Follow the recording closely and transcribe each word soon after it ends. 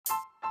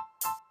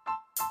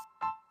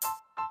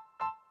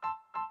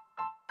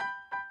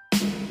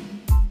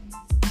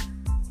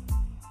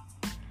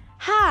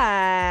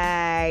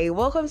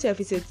welcome to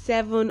episode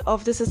 7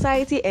 of the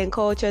Society and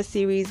Culture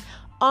series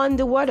on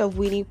the Word of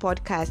Winnie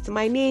podcast.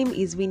 My name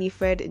is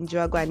Winifred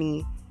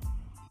Njwagwani.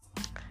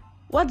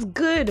 What's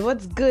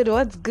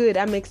good?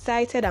 I'm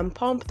excited. I'm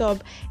pumped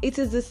up. It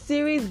is the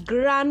series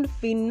grand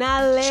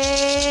finale.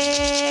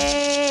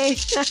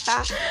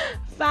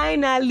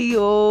 Finally,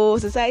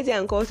 Society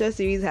and Culture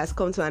series has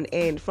come to an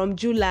end. From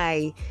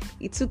July,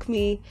 it took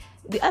me.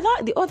 The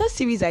other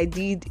series I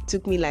did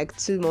took me like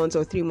 2 months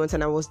or 3 months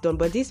and I was done.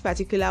 But this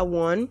particular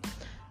one,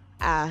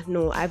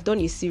 no, I've done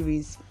a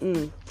series.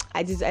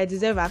 I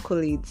deserve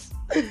accolades.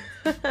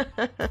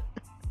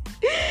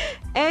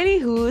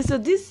 Anywho, so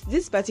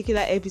this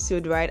particular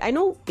episode, right? I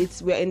know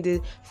we're in the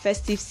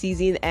festive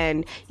season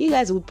and you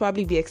guys would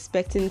probably be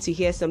expecting to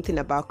hear something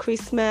about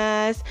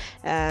Christmas,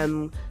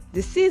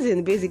 the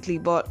season basically,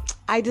 but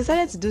I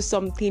decided to do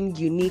something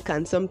unique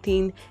and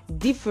something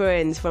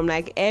different from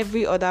like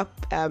every other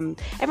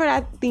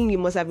thing you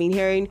must have been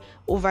hearing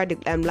over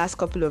the last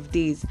couple of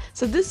days.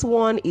 So this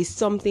one is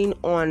something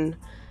on,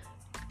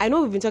 I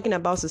know we've been talking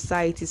about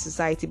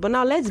society, but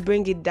now let's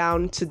bring it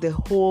down to the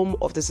home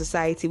of the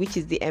society, which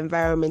is the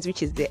environment,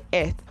 which is the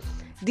earth.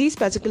 This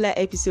particular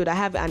episode, I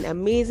have an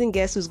amazing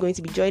guest who's going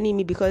to be joining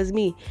me because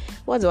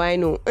what do I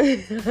know?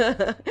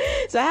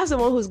 So I have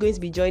someone who's going to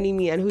be joining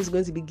me and who's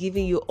going to be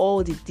giving you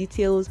all the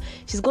details.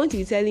 She's going to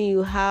be telling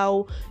you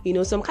how,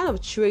 some kind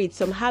of traits,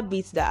 some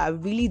habits that are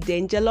really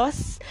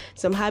dangerous,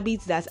 some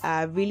habits that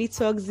are really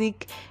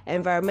toxic,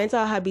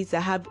 environmental habits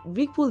that have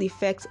ripple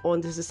effects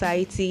on the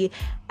society,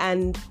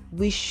 and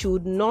we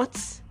should not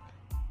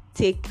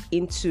take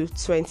into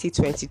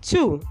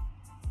 2022.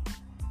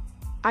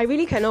 I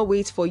really cannot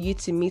wait for you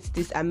to meet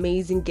this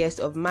amazing guest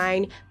of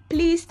mine.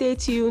 Please stay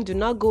tuned. Do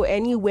not go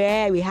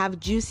anywhere. We have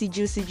juicy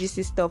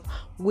stuff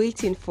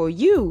waiting for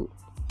you.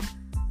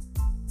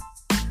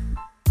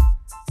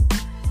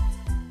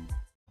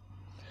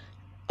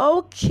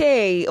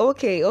 Okay.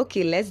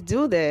 Let's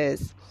do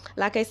this.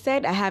 Like I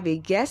said, I have a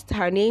guest.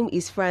 Her name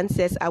is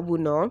Francess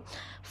Awunor.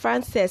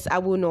 Francess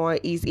Awunor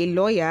is a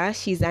lawyer.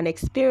 She's an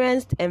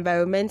experienced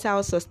environmental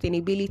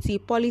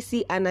sustainability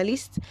policy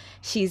analyst.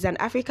 She's an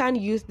African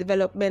Youth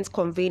Development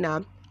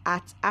Convener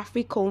at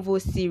AfriConvo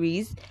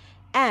series,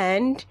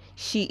 and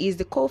she is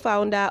the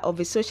co-founder of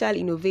a social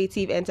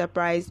innovative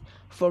enterprise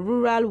for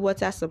rural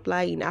water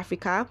supply in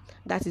Africa.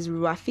 That is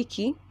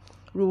Ruwafiki,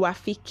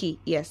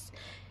 yes.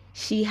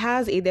 She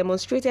has a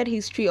demonstrated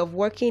history of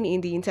working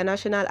in the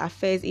international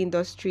affairs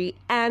industry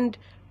and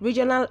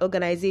regional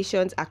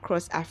organizations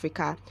across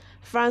Africa.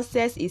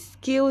 Francess is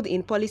skilled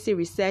in policy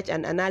research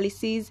and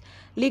analysis,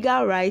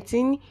 legal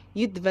writing,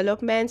 youth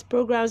development,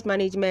 programs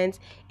management,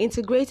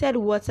 integrated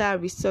water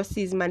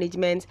resources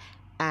management,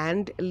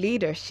 and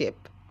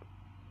leadership.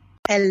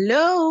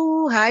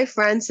 Hello. Hi,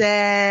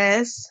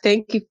 Francess.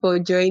 Thank you for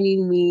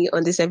joining me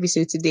on this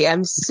episode today.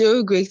 I'm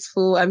so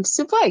grateful. I'm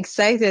super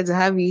excited to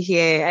have you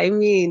here. I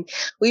mean,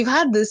 we've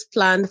had this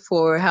planned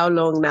for how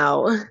long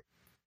now?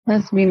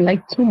 That's been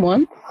like 2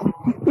 months.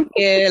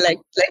 Yeah, like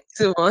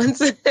 2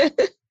 months.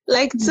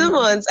 Like 2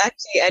 months,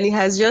 actually. And it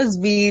has just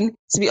been,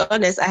 to be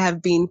honest, I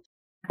have been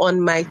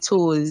on my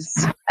toes.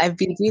 I've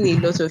been doing a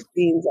lot of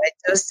things.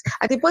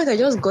 At the point, I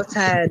just got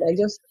tired. I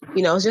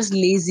was just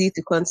lazy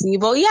to continue.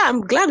 But yeah,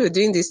 I'm glad we're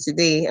doing this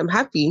today. I'm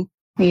happy.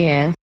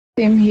 Yeah,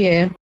 same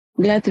here.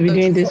 Glad to be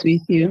doing this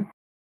with you.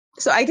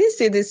 So I did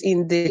say this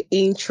in the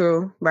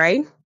intro,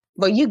 right?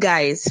 But you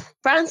guys,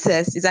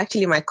 Francess is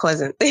actually my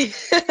cousin.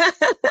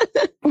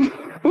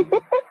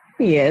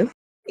 Yes.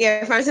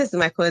 Yeah, Francess is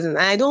my cousin. And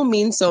I don't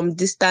mean some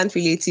distant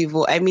relative,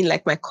 or I mean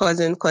like my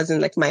cousin,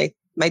 like my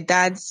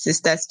dad's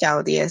sister's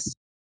child, yes.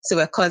 So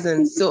we're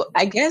cousins. So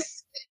I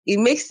guess it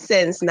makes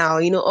sense now.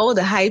 All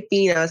the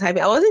hyping I was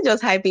hyping. I wasn't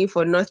just hyping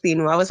for nothing.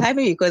 I was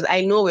hyping because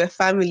I know we're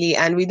family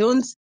and we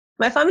don't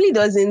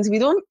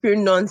pure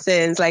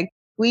nonsense. Like,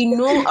 we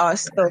know our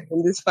stuff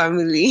in this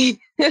family.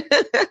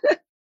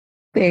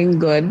 Thank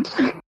God.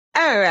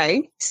 All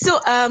right. So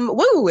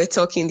when we were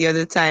talking the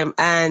other time,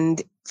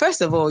 and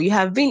first of all, you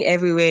have been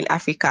everywhere in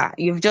Africa.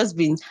 I've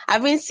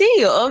been seeing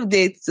your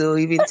updates, so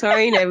you've been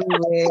touring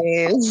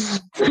everywhere.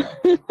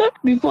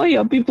 Before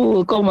your people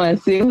will come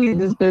and say, who is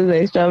this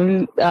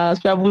person that is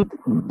traveled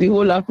the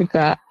whole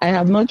Africa, I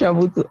have not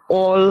traveled to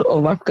all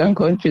of African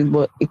countries,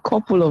 but a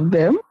couple of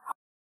them.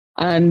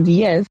 And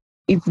yes,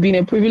 it's been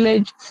a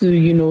privilege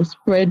to,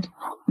 spread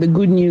the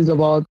good news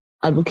about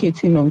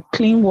advocating on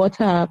clean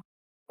water,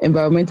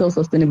 environmental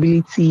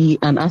sustainability,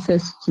 and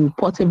access to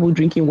portable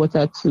drinking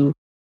water to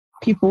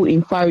people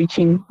in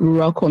far-reaching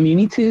rural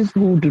communities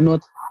who do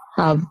not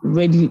have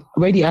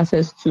ready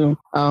access to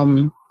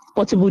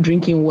portable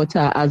drinking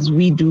water as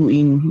we do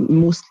in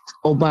most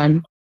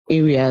urban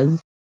areas.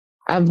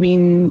 I've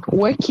been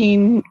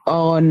working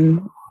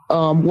on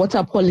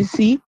water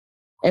policy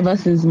ever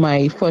since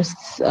my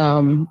first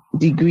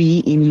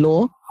degree in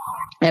law.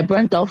 I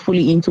branched out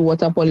fully into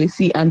water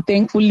policy, and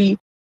thankfully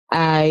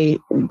I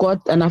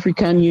got an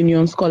African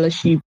Union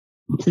scholarship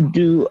to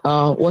do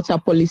a water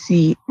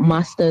policy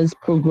master's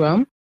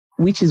program,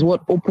 which is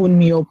what opened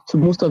me up to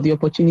most of the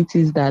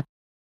opportunities that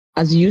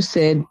as you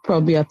said,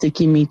 probably have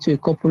taken me to a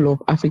couple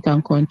of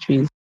African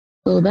countries.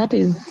 So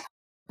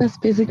that's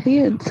basically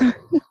it.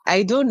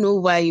 I don't know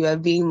why you are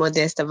being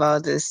modest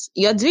about this.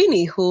 You're doing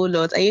a whole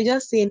lot and you're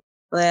just saying,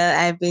 well,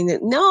 I've been,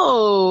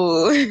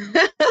 no,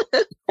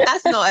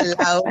 that's not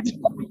allowed.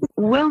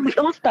 Well, we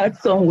all start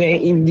somewhere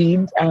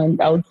indeed. And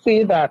I would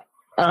say that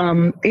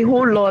a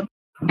whole lot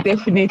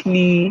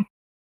definitely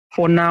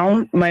for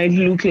now might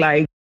look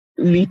like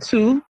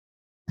little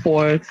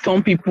for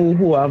some people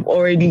who have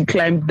already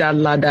climbed that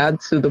ladder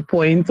to the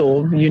point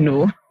of,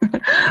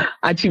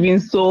 achieving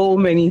so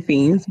many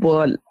things.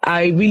 But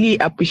I really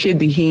appreciate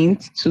the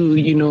hint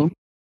to,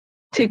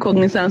 take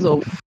cognizance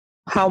of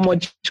how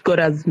much God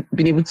has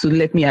been able to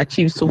let me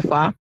achieve so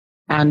far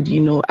and,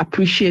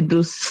 appreciate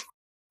those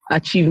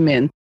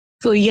achievements.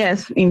 So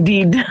yes,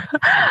 indeed,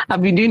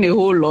 I've been doing a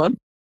whole lot,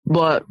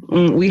 but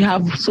we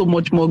have so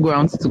much more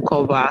grounds to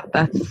cover.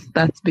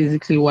 That's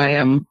basically why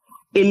I'm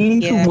a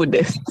little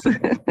modest.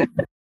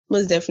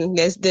 Most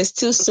definitely. There's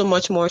still so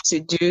much more to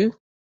do.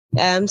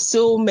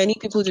 So many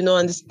people do not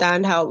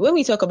understand how when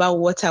we talk about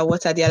water,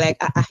 they're like,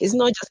 it's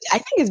not just. I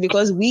think it's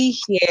because we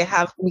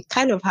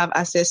kind of have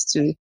access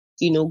to,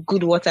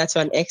 good water to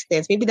an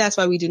extent. Maybe that's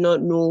why we do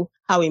not know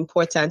how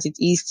important it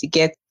is to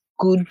get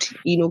good,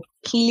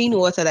 clean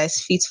water that is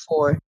fit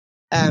for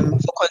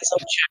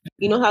consumption.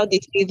 You know how they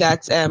say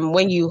that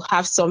when you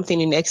have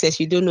something in excess,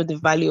 you don't know the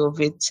value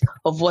of it,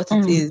 of what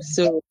it is.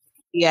 So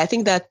yeah, I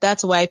think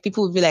that's why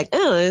people will be like,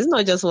 oh, it's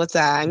not just water.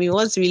 I mean,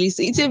 what's really,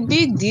 it's a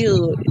big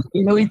deal.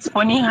 It's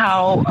funny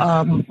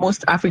how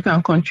most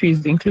African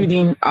countries,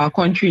 including our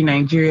country,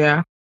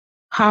 Nigeria,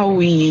 how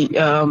we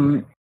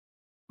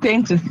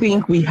tend to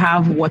think we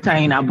have water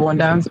in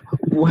abundance,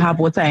 we have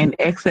water in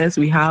excess,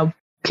 we have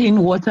clean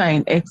water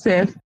in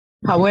excess.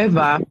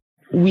 However,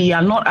 we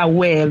are not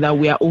aware that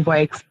we are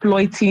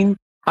overexploiting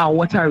our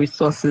water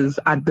resources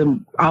our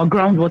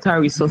groundwater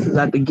resources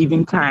at the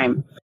given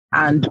time.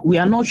 And we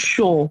are not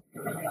sure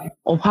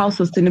of how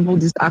sustainable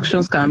these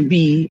actions can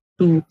be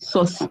to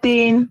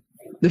sustain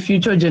the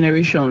future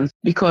generations,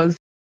 because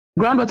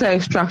groundwater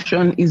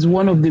extraction is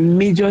one of the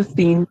major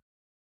things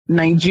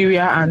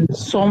Nigeria and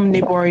some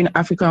neighboring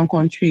African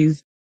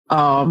countries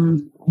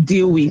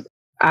deal with.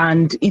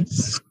 And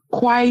it's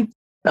quite,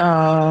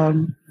 I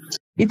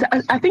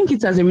think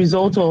it's as a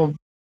result of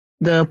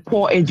the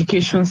poor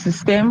education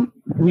system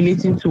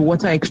relating to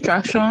water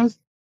extractions.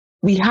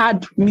 We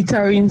had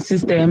metering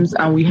systems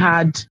and we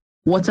had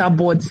water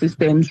board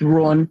systems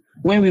run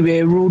when we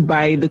were ruled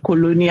by the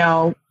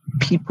colonial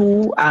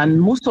people, and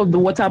most of the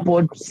water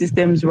board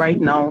systems right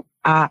now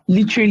are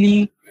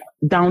literally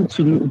down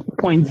to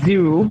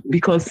 0.0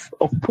 because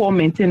of poor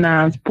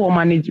maintenance, poor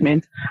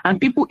management, and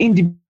people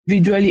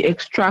individually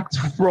extract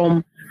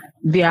from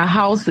their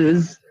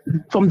houses,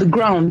 from the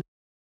ground,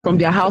 from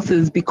their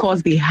houses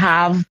because they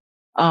have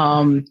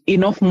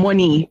enough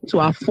money to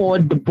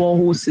afford the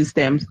borehole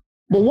systems.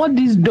 But what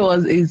this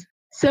does is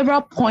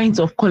several points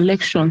of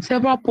collection,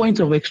 several points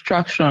of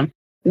extraction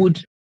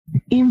would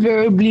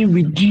invariably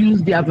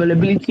reduce the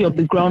availability of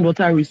the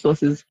groundwater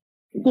resources.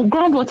 So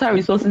groundwater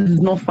resources is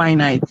not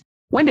finite.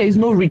 When there is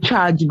no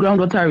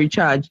groundwater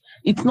recharge,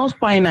 it's not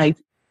finite.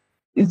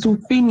 It will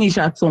finish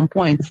at some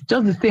point.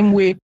 Just the same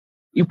way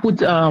you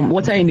put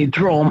water in a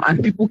drum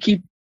and people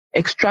keep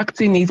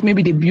extracting it.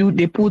 Maybe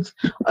they put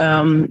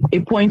a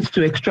point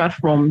to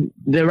extract from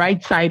the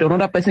right side.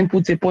 Another person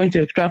puts a point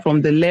to extract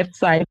from the left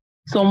side.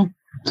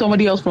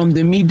 Somebody else from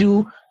the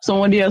middle,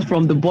 somebody else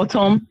from the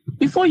bottom.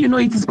 Before you know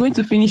it is going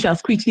to finish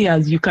as quickly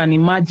as you can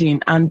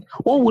imagine. And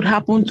what would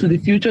happen to the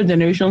future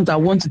generations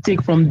that want to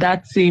take from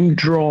that same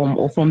drum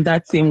or from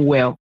that same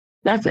well?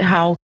 That's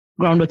how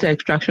groundwater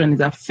extraction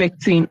is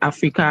affecting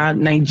Africa,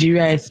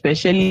 Nigeria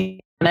especially.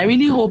 And I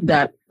really hope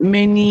that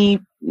many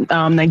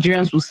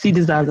Nigerians will see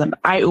this as an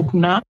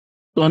eye-opener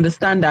to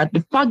understand that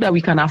the fact that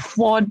we can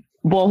afford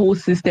borehole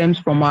systems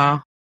from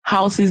our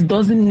houses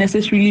doesn't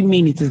necessarily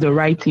mean it is the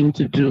right thing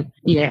to do.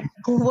 Yeah.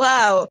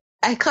 Wow.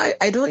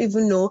 I don't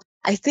even know.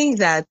 I think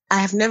that I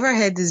have never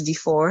heard this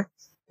before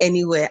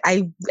anywhere.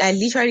 I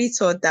literally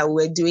thought that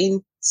we're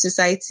doing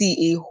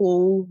society a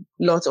whole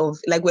lot of,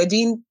 like, we're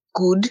doing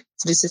good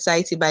to the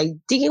society by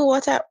digging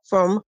water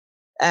from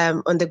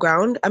on the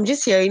ground. I'm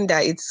just hearing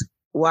that it's,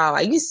 wow.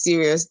 Are you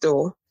serious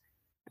though?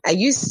 Are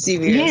you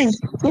serious?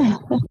 Yes.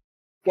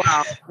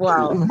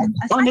 Wow.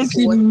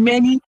 Honestly,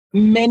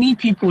 many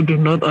people do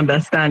not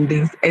understand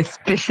this,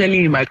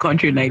 especially in my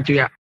country,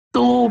 Nigeria.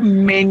 So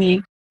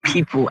many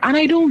people. And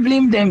I don't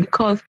blame them,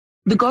 because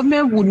the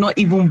government would not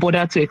even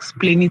bother to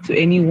explain it to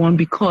anyone,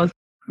 because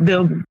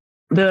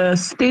the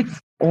state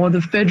or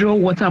the federal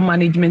water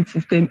management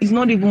system is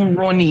not even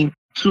running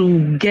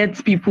to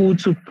get people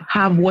to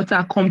have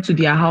water come to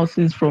their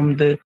houses from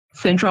the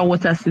central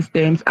water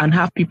systems and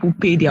have people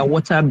pay their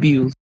water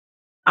bills.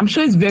 I'm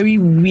sure it's very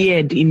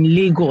weird in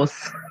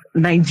Lagos,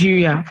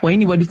 Nigeria, for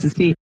anybody to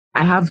say,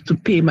 I have to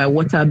pay my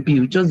water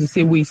bill, just the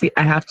same way you say,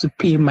 I have to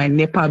pay my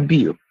NEPA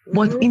bill.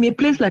 But in a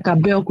place like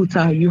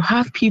Abeokuta,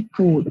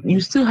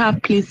 you still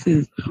have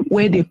places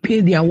where they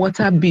pay their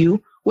water bill,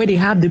 where where they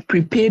have the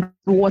prepaid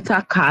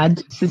water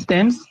card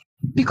systems.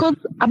 Because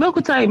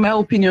Abeokuta, in my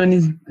opinion,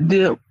 is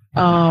the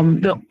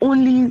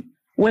only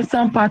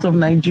western part of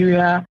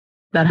Nigeria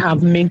that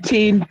have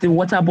maintained the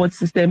water board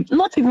system,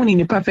 not even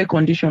in a perfect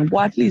condition,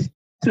 but at least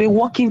to a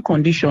working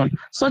condition,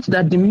 such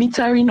that the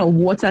metering of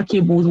water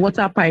cables,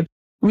 water pipe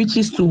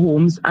reaches to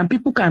homes, and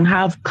people can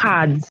have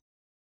cards.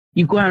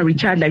 You go and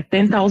recharge like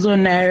 10,000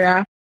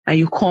 naira, and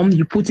you come,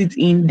 you put it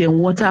in, then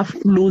water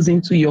flows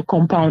into your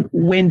compound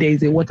when there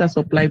is a water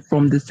supply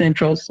from the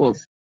central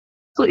source.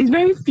 So it's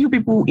very few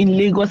people in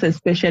Lagos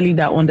especially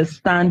that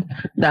understand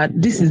that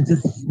this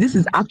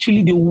is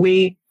actually the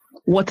way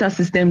water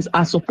systems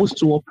are supposed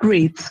to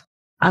operate,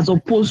 as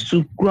opposed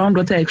to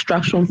groundwater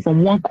extraction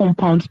from one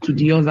compound to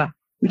the other,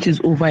 which is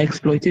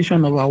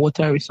overexploitation of our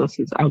water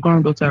resources, our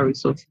groundwater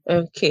resources.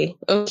 Okay.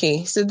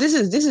 So this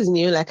is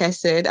new. Like I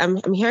said,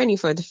 I'm hearing it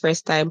for the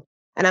first time,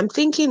 and I'm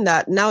thinking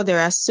that now there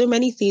are so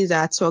many things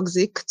that are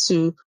toxic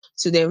to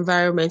the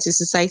environment, to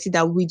society,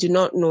 that we do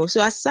not know.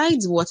 So aside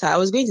water, I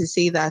was going to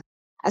say that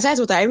aside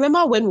water, I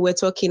remember when we were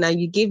talking and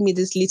you gave me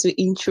this little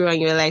intro,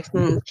 and you're like,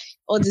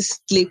 all these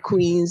slay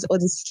queens, all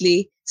these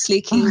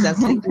slay kings and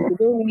slay queens,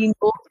 they don't really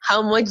know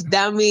how much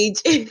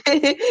damage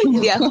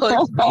they are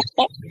causing.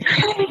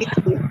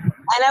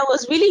 And I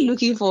was really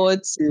looking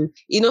forward to,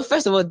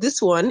 first of all,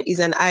 this one is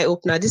an eye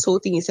opener. This whole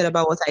thing you said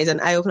about water is an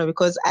eye opener,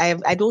 because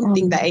I don't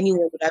think that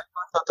anyone would have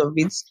thought of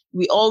it.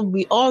 We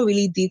all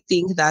really did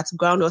think that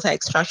groundwater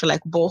extraction,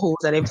 like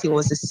boreholes and everything,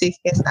 was the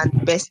safest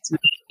and best,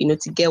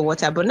 to get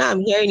water. But now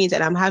I'm hearing it,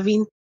 and I'm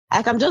having,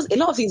 a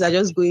lot of things are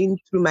just going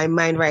through my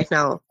mind right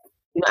now.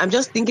 I'm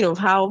just thinking of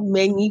how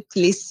many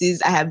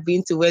places I have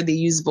been to where they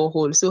use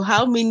boreholes. So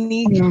how much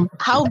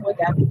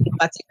have been the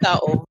particular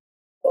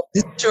of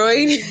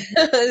destroying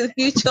the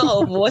future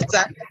of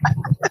water.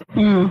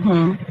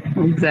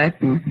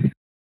 Exactly.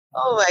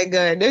 Oh my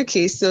God.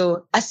 Okay,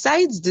 so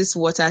aside this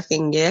water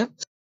thing,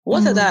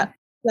 what other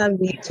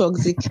really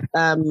toxic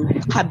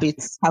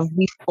habits have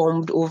we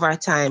formed over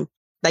time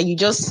that you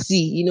just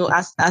see,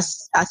 as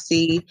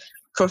a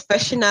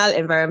professional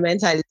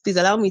environmentalist? Please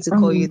allow me to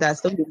call you that.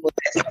 Don't be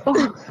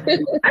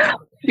modest.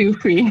 Feel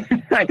free.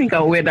 I think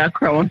I'll wear that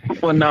crown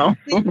for now.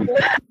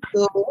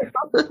 So,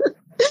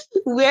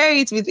 wear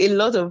it with a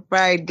lot of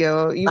pride,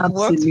 girl. You've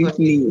Absolutely. worked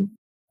for it.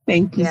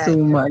 Thank you so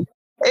much.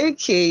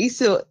 Okay,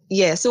 so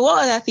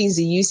what other things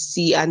do you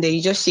see, and then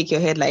you just shake your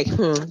head like,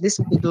 these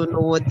people don't know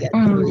what they're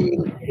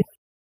doing?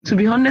 To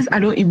be honest, I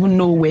don't even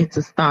know where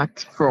to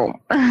start from.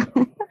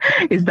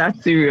 It's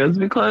that serious,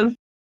 because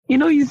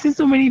you see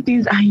so many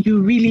things and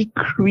you really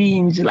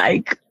cringe.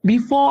 Like,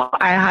 before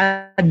I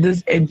had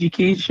this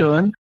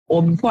education,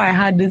 or before I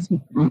had this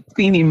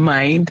thing in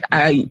mind,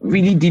 I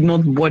really did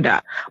not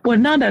bother. But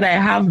now that I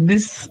have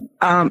this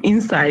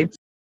insight,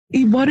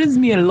 it bothers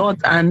me a lot.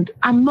 And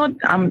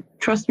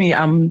trust me,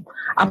 I'm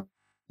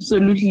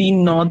absolutely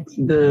not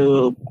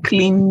the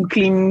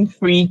clean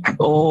freak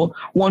or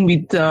one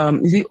with,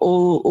 is it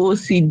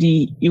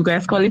OCD? You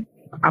guys call it?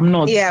 I'm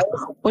not. Yeah.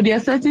 But there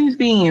are certain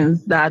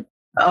things that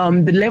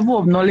the level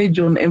of knowledge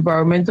on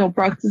environmental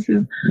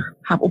practices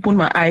have opened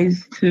my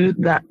eyes to,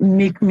 that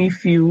make me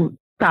feel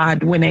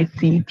sad when I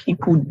see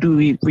people do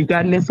it,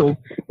 regardless of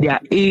their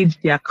age,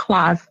 their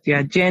class,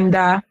 their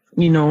gender,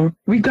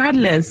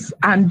 regardless.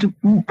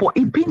 But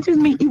it pinches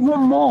me even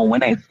more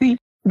when I see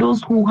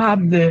those who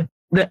have the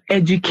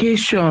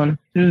education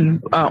to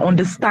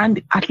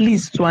understand, at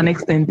least to an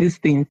extent, these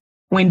things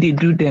when they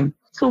do them.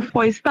 So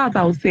for a start,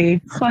 I would say,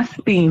 first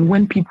thing,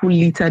 when people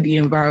litter the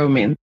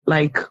environment,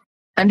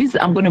 and this,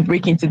 I'm going to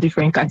break into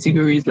different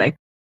categories. Like,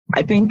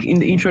 I think in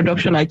the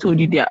introduction, I told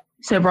you there are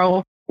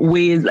several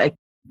ways, like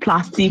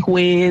plastic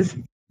waste,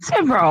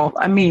 several.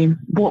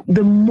 But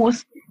the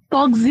most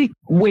toxic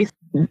waste,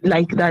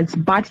 like, that's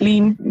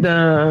battling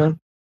the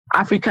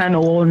African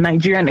or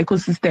Nigerian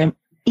ecosystem,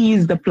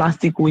 is the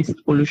plastic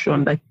waste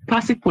pollution. Like,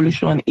 plastic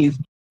pollution is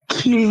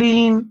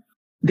killing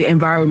the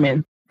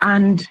environment.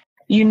 And,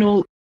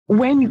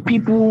 when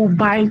people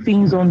buy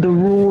things on the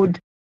road,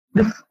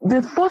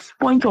 the first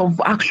point of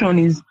action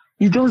is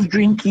you just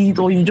drink it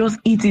or you just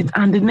eat it,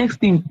 and the next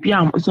thing,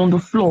 bam, it's on the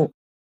floor.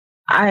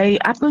 I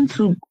happened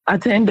to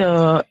attend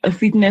a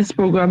fitness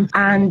program,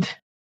 and,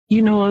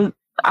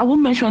 I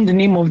won't mention the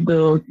name of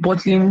the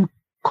bottling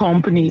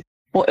company,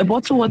 but a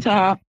bottled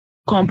water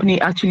company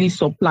actually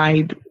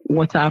supplied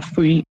water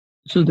free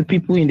to the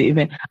people in the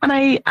event. And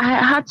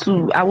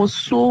I was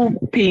so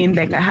pained,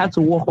 like I had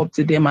to walk up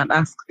to them and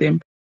ask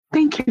them,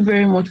 thank you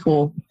very much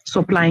for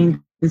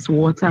supplying this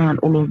water and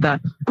all of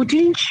that. But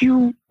didn't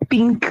you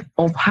think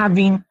of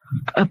having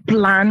a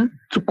plan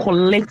to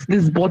collect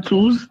these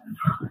bottles?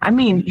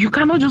 You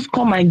cannot just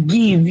come and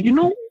give,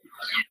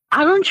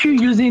 aren't you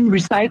using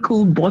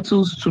recycled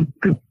bottles to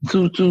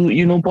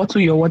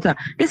bottle your water?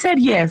 They said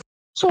yes.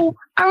 So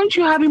aren't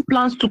you having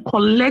plans to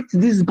collect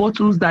these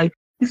bottles that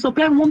you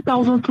supply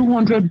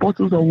 1,200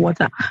 bottles of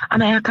water?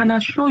 And I can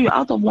assure you,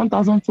 out of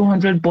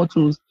 1,200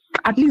 bottles,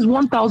 at least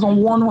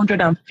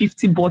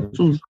 1,150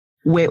 bottles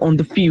were on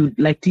the field,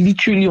 like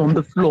literally on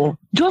the floor.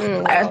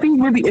 I think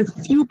maybe a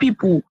few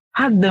people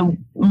had the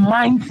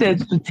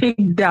mindset to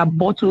take their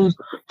bottles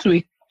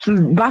to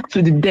back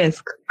to the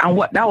desk. And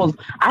what that was,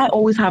 I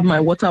always have my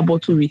water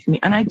bottle with me.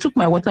 And I took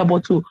my water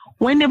bottle.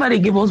 Whenever they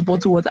gave us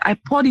bottled water, I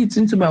poured it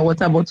into my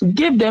water bottle,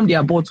 gave them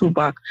their bottle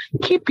back.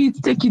 Keep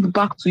it, take it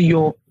back to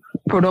your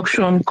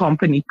production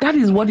company. That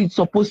is what it's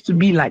supposed to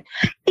be like.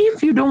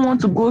 If you don't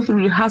want to go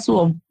through the hassle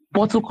of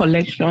bottle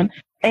collection,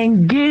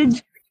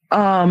 engage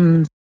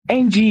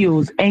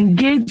NGOs,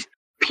 engage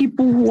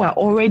people who are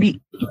already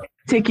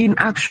taking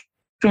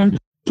action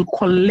to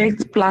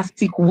collect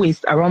plastic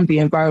waste around the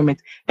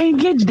environment.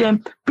 Engage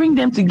them, bring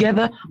them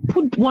together,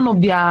 put one of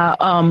their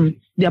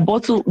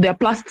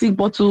plastic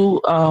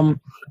bottle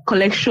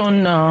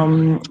collection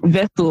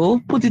vessel,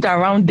 put it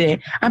around there,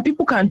 and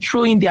people can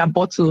throw in their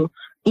bottle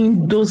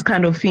in those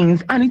kind of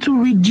things, and it will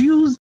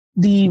reduce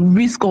the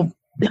risk of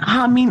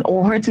harming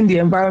or hurting the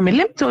environment.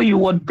 Let me tell you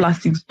what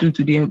plastics do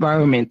to the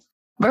environment.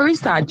 Very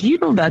sad. Do you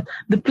know that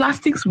the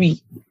plastics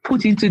we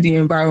put into the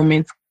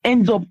environment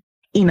ends up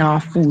in our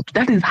food?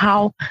 That is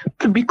how,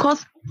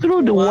 because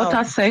through the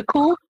water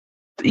cycle,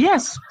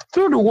 yes,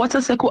 through the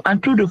water cycle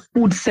and through the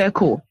food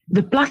cycle,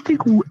 the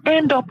plastic will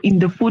end up in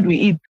the food we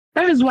eat.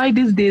 That is why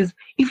these days,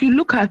 if you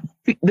look at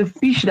the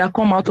fish that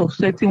come out of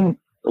certain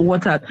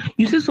water,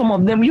 you see some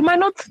of them, you might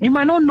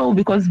not know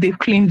because they've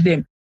cleaned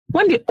them.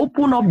 When they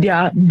open up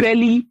their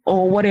belly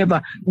or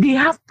whatever, they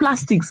have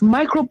plastics,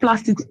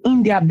 microplastics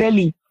in their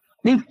belly.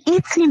 They've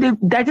eaten,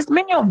 just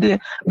many of the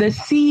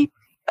sea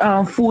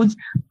foods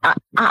are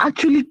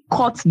actually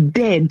caught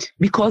dead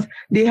because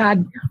they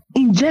had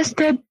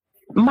ingested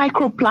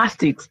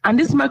microplastics, and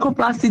these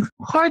microplastics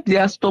hurt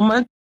their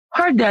stomach,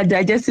 hurt their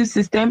digestive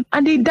system,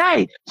 and they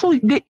die. So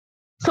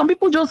some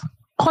people just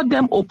cut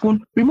them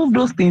open, remove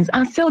those things,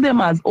 and sell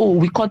them as, oh,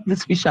 we caught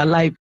this fish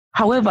alive.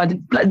 However,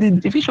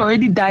 the fish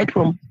already died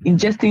from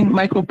ingesting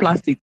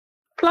microplastics.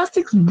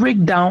 Plastics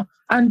break down,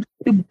 and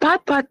the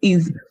bad part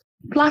is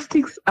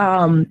plastics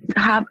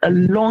have a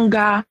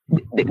longer,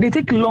 they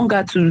take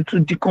longer to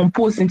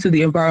decompose into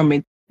the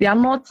environment. They are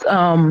not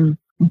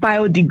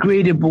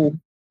biodegradable,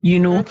 you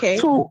know. Okay.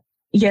 So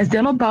yes,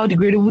 they're not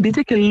biodegradable. They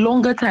take a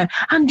longer time.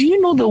 And do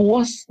you know the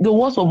worst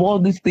of all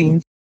these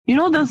things? You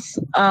know this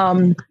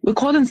we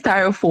call them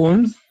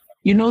styrofoams.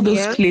 You know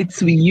those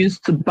plates we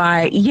used to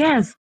buy.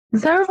 Yes, the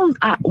styrofoams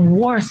are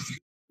worse.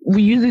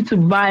 We use it to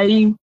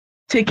buy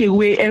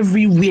takeaway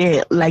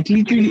everywhere, like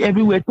literally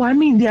everywhere. So I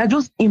mean, they are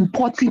just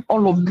importing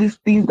all of these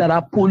things that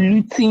are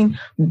polluting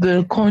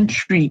the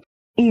country,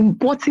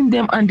 importing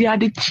them, and they are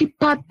the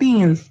cheaper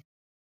things.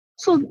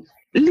 So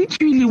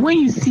literally, when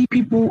you see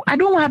people, I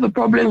don't have a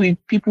problem with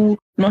people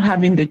not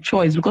having the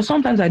choice, because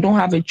sometimes I don't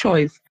have a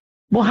choice.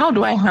 But how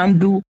do I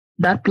handle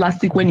that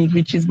plastic when it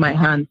reaches my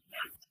hand?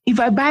 If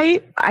I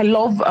buy,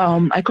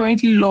 I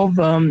currently love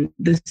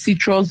the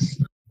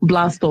citrus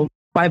blast of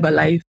Fiber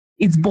Life.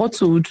 It's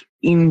bottled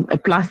in a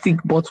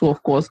plastic bottle,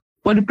 of course,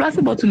 but the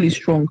plastic bottle is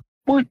strong.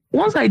 But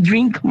once I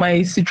drink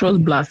my citrus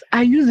blast,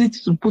 I use it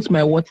to put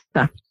my water.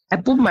 I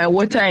put my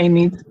water in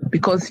it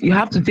because you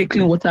have to take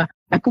clean water.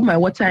 I put my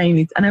water in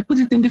it and I put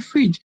it in the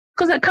fridge,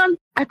 because I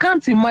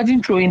can't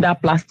imagine throwing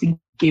that plastic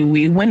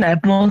away when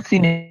I've not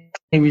seen a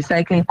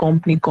recycling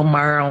company come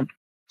around.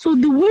 So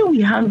the way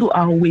we handle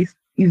our waste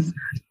is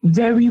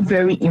very,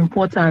 very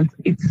important.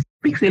 It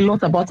speaks a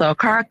lot about our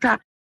character,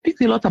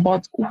 speaks a lot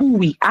about who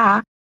we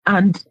are,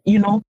 and, you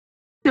know,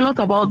 a lot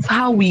about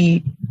how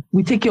we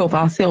take care of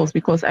ourselves.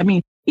 Because, I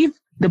mean, if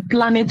the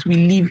planet we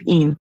live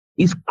in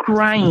is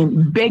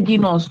crying,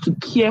 begging us to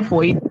care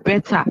for it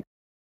better,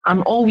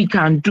 and all we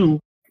can do,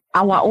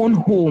 our own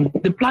home,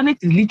 the planet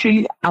is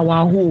literally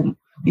our home,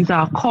 is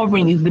our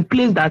covering, is the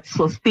place that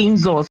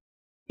sustains us,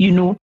 you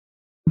know.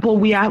 But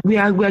we are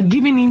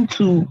giving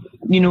into,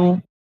 you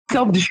know,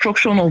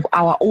 self-destruction of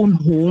our own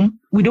home.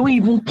 We don't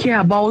even care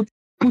about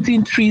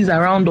putting trees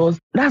around us.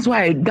 That's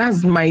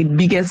my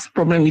biggest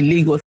problem with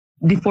Lagos.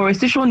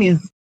 Deforestation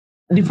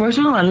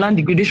and land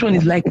degradation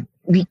is like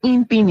the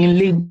in thing in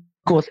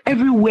Lagos.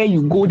 Everywhere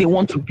you go, they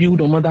want to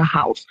build another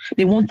house.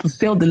 They want to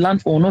sell the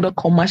land for another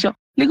commercial.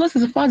 Lagos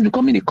is fast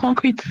becoming a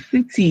concrete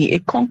city, a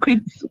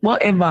concrete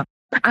whatever.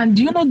 And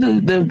do you know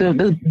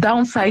the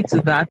downside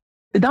to that?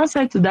 The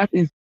downside to that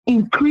is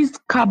increased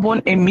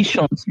carbon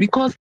emissions,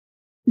 because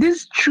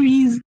these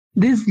trees,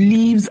 these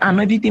leaves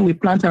and everything we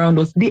plant around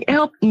us, they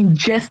help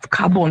ingest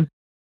carbon.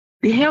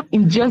 They help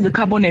ingest the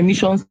carbon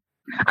emissions,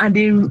 and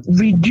they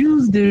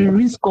reduce the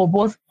risk of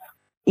us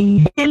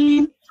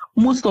inhaling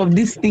most of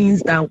these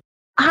things that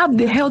have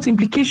the health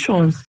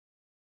implications.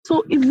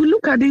 So if we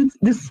look at it,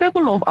 the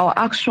circle of our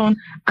action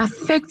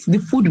affects the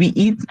food we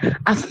eat,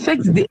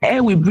 affects the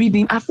air we breathe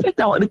in, affects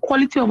the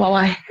quality of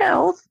our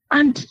health,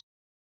 and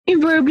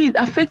invariably it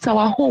affects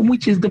our home,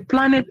 which is the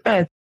planet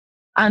Earth.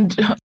 And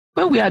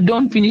when we are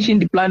done finishing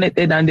the planet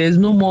Earth and there's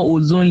no more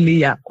ozone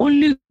layer,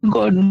 only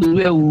God knows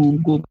where we will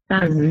go.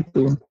 That's it.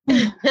 So.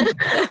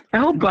 I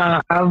hope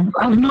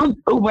I'm not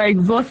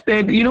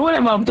over-exhausted. You know,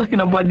 whenever I'm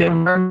talking about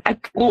them, I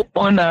go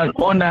on and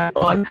on and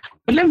on.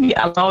 But let me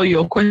allow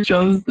your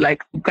questions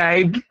like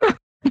guide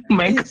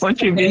my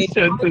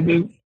contribution to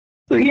this.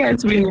 So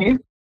yes, really.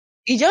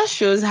 it just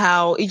shows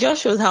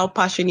how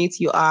passionate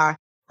you are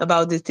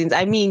about these things.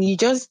 I mean, you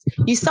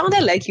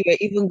sounded like you were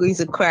even going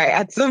to cry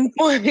at some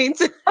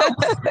point.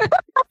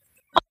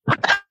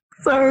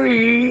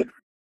 Sorry.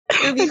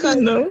 I Because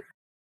don't know.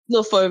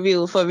 no, for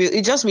real, for real.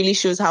 It just really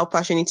shows how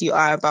passionate you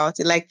are about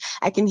it. Like,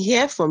 I can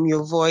hear from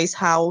your voice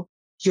how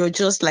you're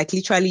just like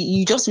literally,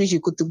 you just wish you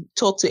could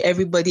talk to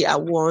everybody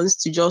at once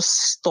to just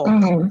stop.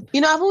 Mhm.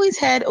 I've always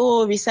heard,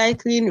 oh,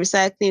 recycling,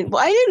 but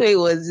I didn't know it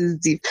was this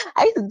deep.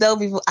 I used to tell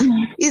people,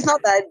 it's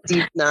not that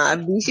deep now.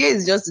 I'm sure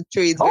it's just to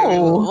trade very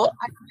Oh,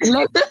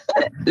 well.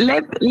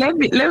 let, let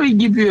me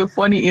give you a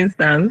funny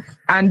instance.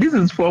 And this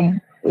is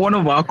from one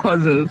of our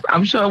cousins.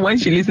 I'm sure when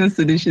she listens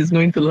to this, she's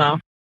going to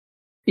laugh.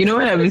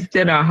 When I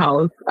visited our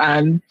house,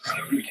 and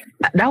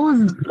that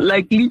was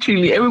like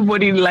literally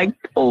everybody like,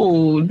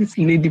 oh, this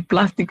lady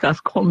plastic has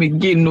come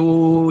again.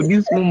 Oh,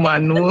 this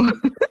woman, no.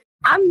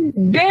 And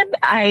then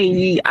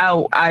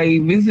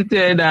I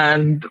visited,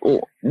 and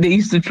they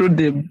used to throw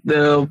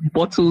the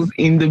bottles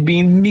in the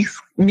bin, mix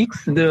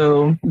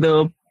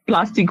the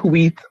plastic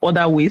with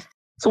other waste.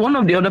 So one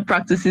of the other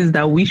practices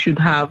that we should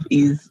have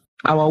is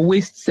our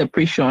waste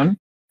separation.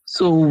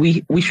 So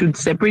we should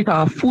separate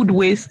our food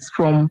waste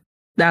from,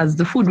 that's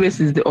the food waste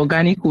is the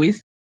organic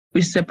waste.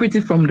 We separate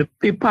it from the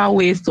paper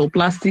waste or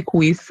plastic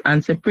waste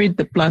and separate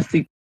the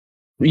plastic.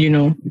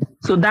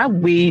 So that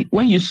way,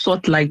 when you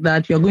sort like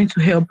that, you're going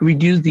to help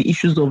reduce the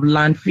issues of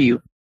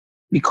landfill,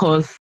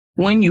 because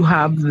when you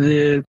have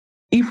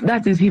if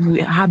we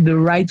have the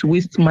right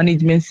waste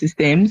management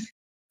systems,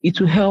 it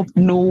will help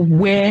know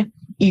where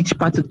each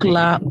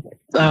particular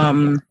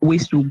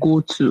waste will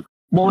go to.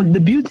 But the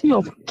beauty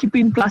of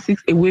keeping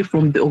plastics away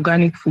from the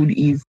organic food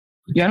is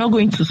you're not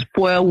going to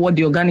spoil what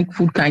the organic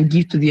food can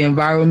give to the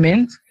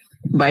environment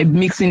by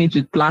mixing it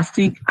with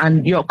plastic,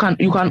 and you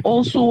can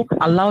also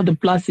allow the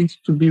plastics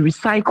to be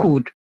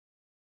recycled.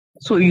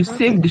 So you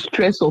save the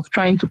stress of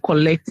trying to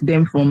collect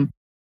them from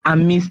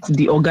amidst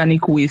the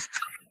organic waste.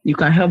 You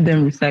can help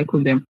them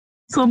recycle them.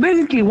 So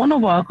basically, one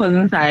of our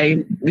cousins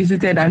I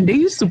visited, and they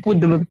used to put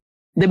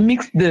they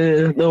mix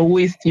the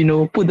waste,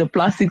 put the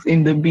plastics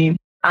in the bin.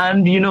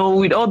 And,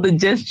 with all the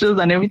gestures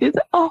and everything,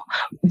 say, oh,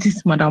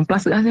 this Madam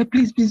Plastic. I said,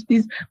 please, please,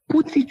 please,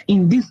 put it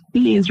in this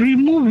place.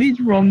 Remove it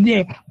from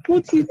there.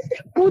 Put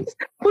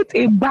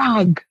a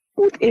bag.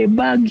 Put a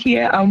bag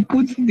here and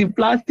put the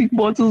plastic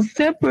bottles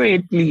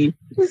separately.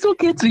 It's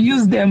okay to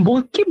use them,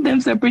 but keep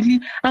them separately.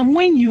 And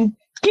when you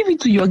give it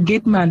to your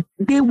gate man,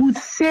 they will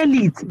sell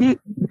it.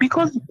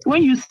 Because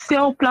when you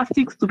sell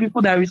plastics to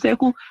people that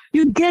recycle,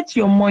 you get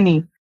your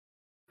money.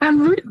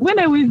 And when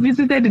I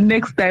visited the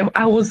next time,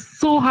 I was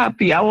so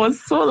happy. I was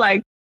so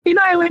like,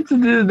 I went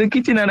to the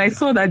kitchen and I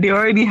saw that they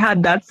already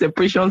had that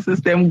separation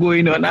system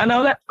going on. And I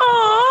was like,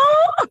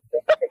 oh,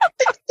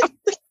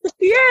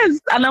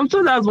 yes. And I'm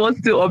sure that's what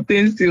still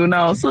obtains till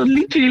now. So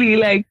literally,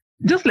 like,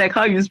 just like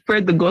how you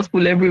spread the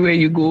gospel everywhere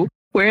you go,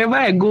 wherever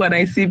I go and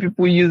I see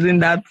people using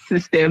that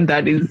system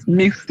that is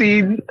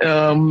mixing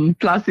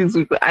plastics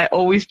with, I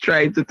always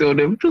try to tell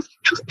them,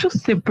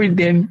 just separate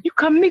them. You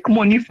can make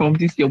money from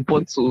this, your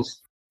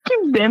bottles.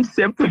 Keep them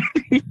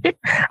separately.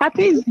 At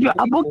least your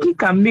aboki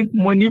can make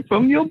money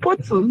from your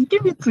bottles.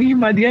 Give it to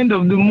him at the end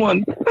of the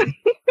month.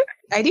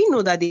 I didn't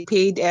know that they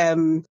paid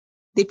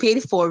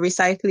for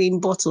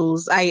recycling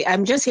bottles.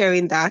 I'm just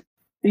hearing that.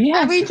 Yes.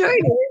 I've been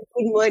trying to make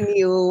good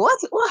money.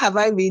 What have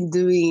I been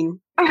doing?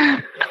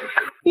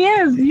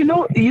 Yes,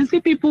 you see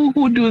people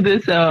who do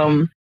this,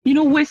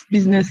 waste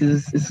business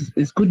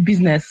is good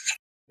business.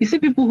 You see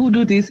people who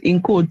do this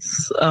in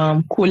quotes,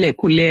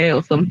 kole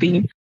or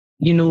something,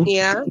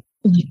 Yeah.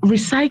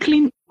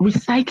 Recycling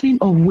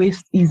of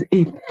waste is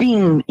a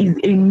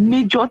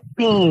major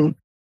thing,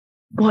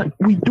 but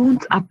we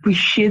don't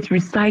appreciate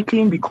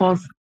recycling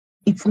because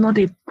it's not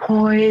a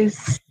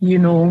poised,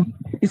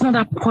 it's not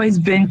a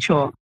poised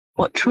venture.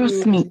 But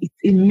trust me, it's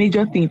a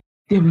major thing.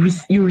 You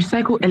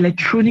recycle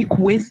electronic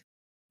waste,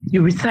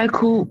 you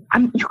recycle,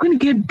 and you're going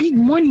to get big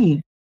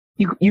money.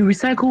 You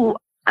recycle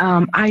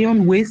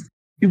iron waste,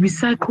 you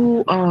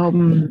recycle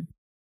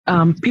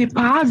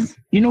papers,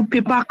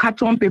 paper,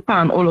 carton paper,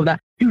 and all of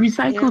that. You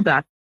recycle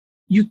that.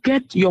 You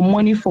get your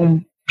money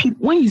from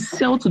people. When you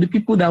sell to the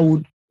people that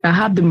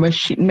have the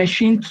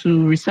machine to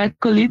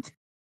recycle it,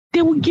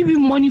 they will give you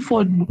money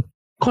for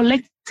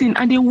collecting,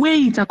 and they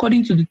weigh it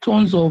according to the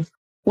tons of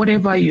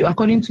whatever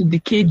according to the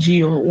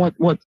kg or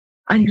what,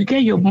 and you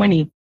get your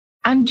money.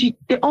 And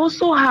they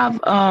also have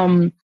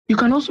you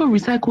can also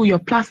recycle your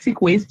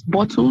plastic waste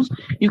bottles.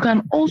 You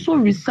can also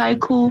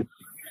recycle,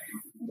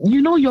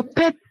 your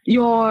pet,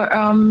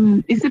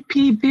 is it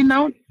PET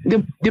now?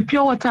 The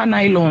pure water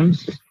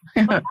nylons,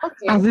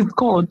 as it's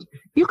called.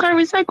 You can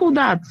recycle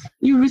that.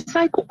 You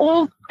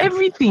recycle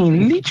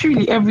everything,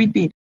 literally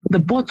everything. The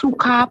bottle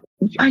cap,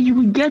 and you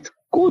will get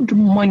good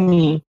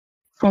money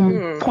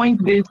from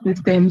point-based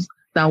systems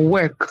that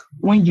work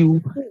when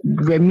you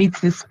remit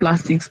these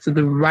plastics to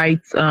the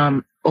right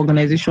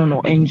organization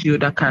or NGO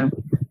that can,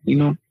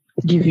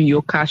 give you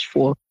your cash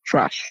for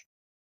trash.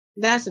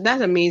 That's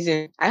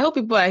amazing. I hope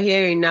people are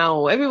hearing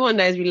now. Everyone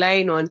that is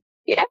relying on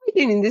Yeah,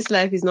 everything in this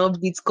life is not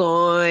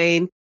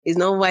Bitcoin, it's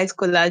not white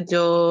collar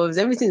jobs,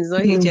 everything is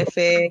not Mm.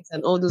 HFX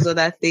and all those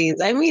other things.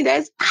 I mean,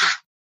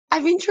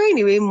 I've been throwing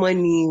away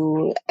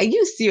money. Are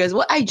you serious?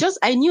 Well, I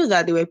knew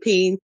that they were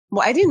paying,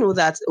 but I didn't know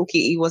that, okay,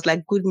 it was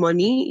like good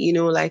money,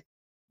 like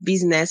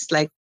business,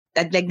 like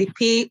that, like they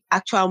pay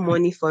actual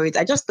money for it.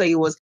 I just thought it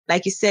was,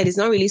 like you said, it's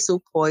not really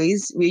so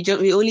poised. We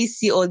only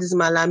see all these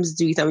malams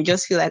do it and we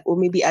just feel like, oh,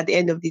 maybe at the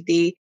end of the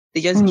day, they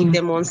just give Mm.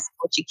 them one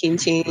small chicken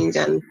change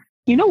and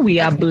We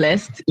are that's it.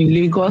 blessed in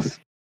Lagos.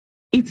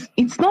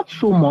 It's not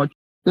so much.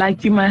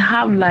 Like you might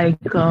have like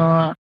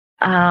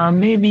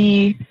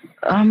maybe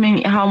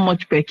how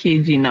much per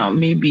kg now?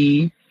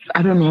 Maybe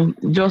I don't know,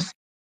 just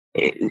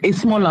a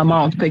small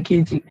amount per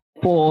kg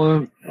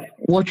for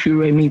what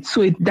you remit.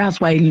 So that's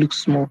why it looks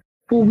small.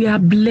 But we are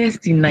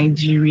blessed in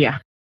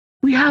Nigeria.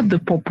 We have the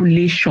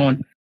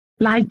population.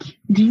 Like,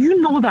 do you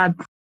know that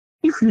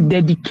if you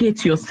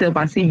dedicate yourself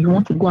and say you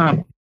want to go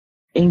and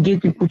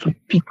engage people to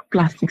pick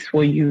plastics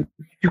for you,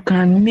 you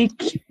can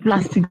make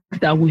plastics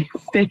that will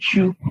fetch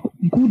you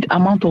good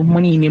amount of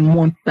money in a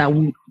month that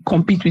will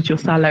compete with your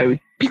salary.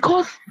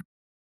 Because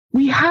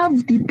we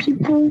have the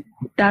people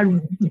that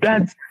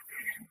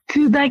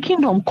till thy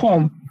kingdom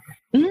come,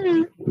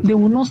 they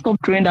will not stop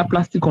throwing that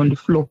plastic on the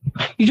floor.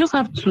 You just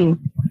have to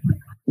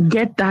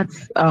get that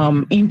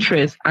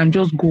interest and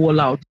just go all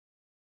out.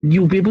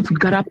 You'll be able to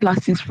gather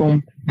plastics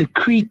from the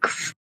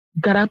creeks,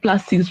 gather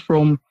plastics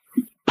from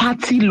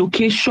party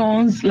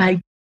locations, like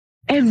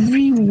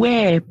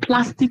everywhere,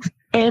 plastics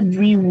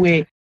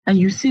everywhere. And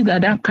you see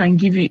that can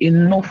give you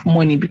enough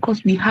money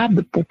because we have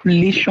the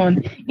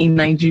population in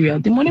Nigeria.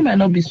 The money might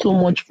not be so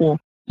much for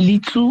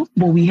little,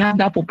 but we have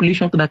that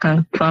population that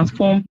can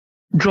transform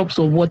drops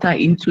of water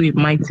into a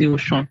mighty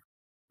ocean.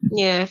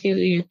 Yeah, I feel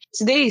you.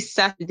 Today is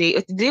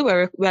Saturday. Today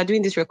we are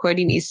doing this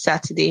recording is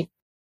Saturday.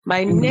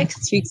 By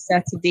next week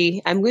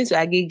Saturday, I'm going to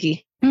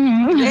Agege.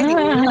 I'm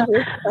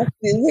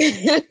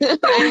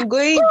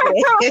going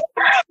there.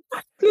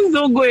 Please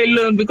don't go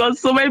alone because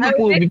so many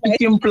people will be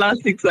picking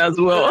plastics as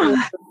well.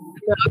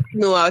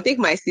 No, I'll take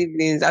my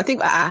siblings. I'll take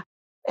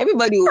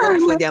everybody will work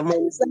for their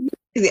money. So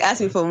they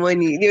ask me for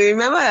money. They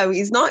remember that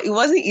it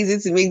wasn't easy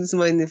to make this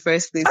money in the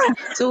first place.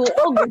 So we'll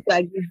all go to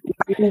Agege.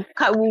 We'll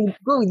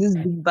go with these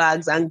big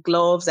bags and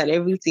gloves and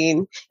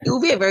everything. It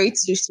will be a very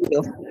touchy way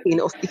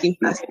of picking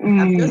plastic.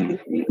 I'm just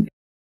thinking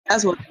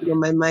that's what's on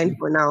my mind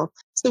for now.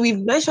 So we've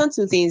mentioned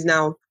two things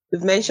now.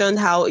 We've mentioned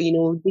how,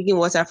 digging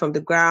water from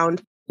the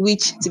ground,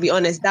 which to be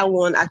honest, that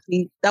one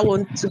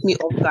took me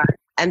off guard.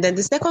 And then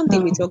the second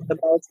thing we talked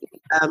about,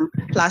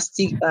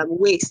 plastic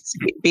waste,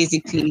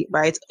 basically,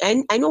 right?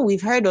 And I know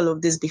we've heard all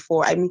of this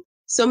before. I mean,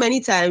 so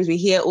many times we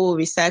hear, oh,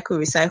 recycle,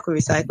 recycle,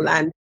 recycle.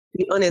 And to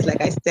be honest,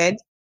 like I said,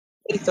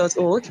 I thought,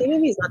 oh, okay,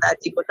 maybe it's not that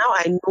deep. But now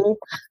I know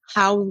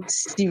how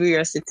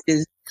serious it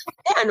is.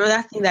 Then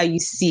another thing that you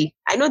see,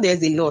 I know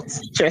there's a lot,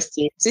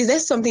 interesting. So is there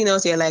something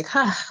else you're like,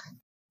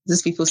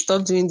 these people,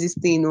 stop doing this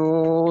thing,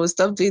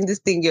 stop doing this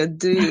thing you're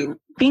doing?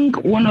 I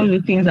think one of the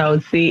things I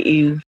would say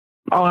is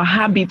our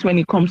habit when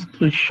it comes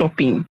to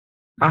shopping,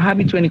 our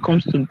habit when it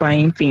comes to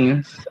buying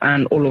things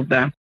and all of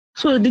that.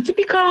 So the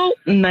typical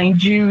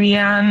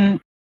Nigerian,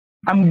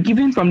 I'm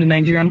giving from the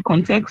Nigerian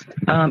context.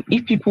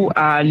 If people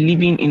are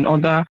living in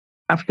other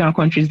African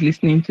countries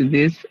listening to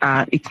this,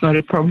 it's not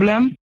a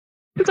problem.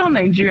 The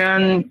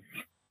Nigerian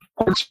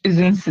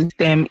purchasing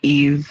system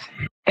is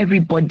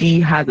everybody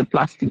has a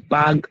plastic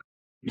bag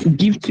to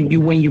give to you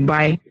when you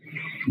buy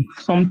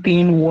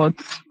something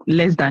worth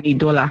less than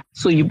 $1.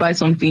 So you buy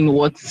something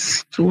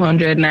worth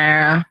 200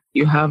 naira,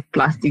 you have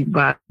plastic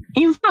bag.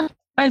 In fact,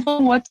 buy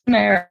something worth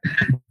naira,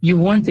 you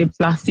want a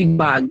plastic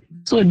bag.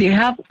 So they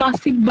have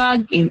plastic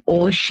bag in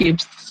all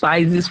shapes,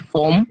 sizes,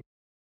 form,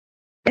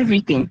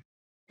 everything.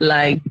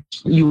 Like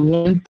you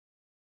want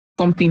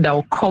something that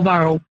will cover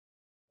up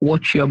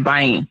what you're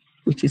buying,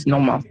 which is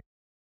normal.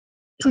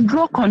 To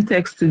draw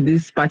context to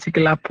this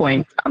particular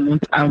point,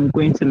 I'm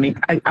going to make.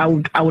 I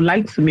would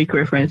like to make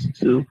reference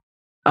to,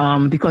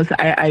 because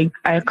I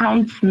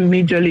count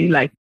majorly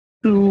like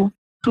two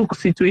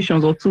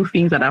situations or two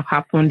things that have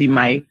happened in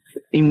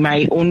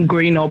my own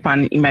growing up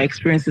and in my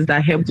experiences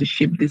that helped to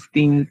shape these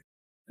things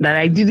that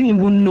I didn't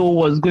even know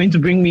was going to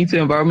bring me to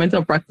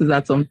environmental practice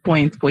at some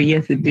point, but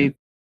yes, it did.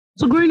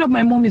 So growing up,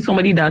 my mom is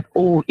somebody that,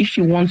 if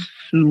she wants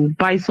to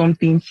buy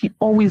something, she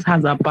always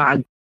has a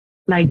bag.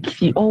 Like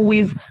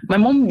my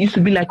mom used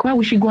to be like, why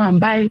would she go and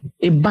buy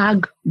a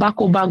bag,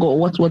 bako bag or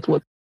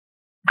what?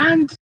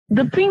 And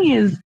the thing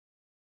is,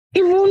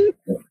 even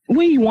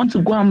when you want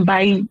to go and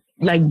buy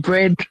like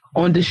bread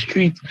on the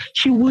street,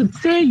 she would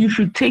say you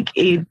should take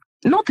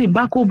not a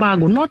bako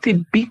bag or not a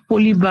big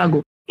poly bag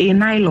or a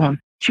nylon.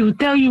 She will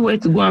tell you where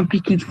to go and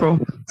pick it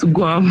from to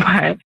go and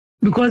buy.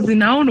 Because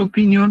in her own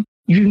opinion,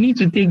 you need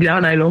to take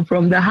that nylon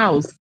from the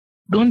house.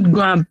 Don't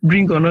go and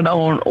bring another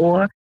one,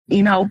 or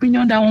in her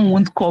opinion, that one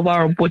won't cover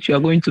up what you are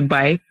going to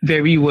buy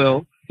very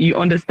well. You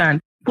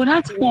understand? But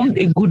that's formed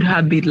a good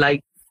habit.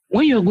 Like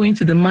when you're going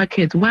to the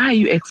market, why are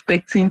you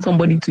expecting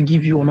somebody to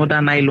give you another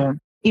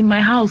nylon? In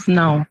my house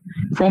now,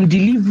 from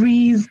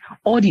deliveries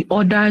all the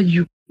orders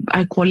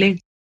I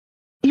collect.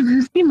 If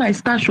you see my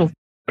stash of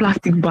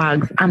plastic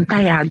bags, I'm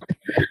tired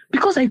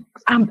because I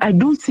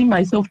don't see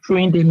myself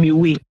throwing them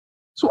away.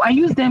 So I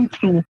use them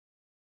to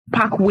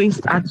pack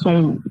waste at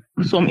some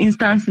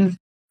instances,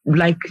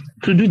 like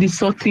to do the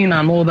sorting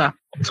and all that.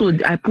 So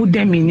I put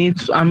them in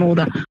it and all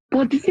that.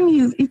 But the thing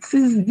is, it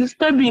is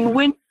disturbing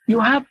when you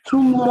have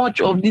too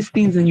much of these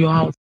things in your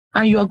house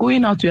and you are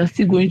going out, you are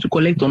still going to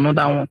collect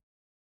another one.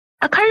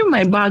 I carry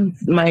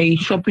my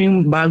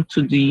shopping bag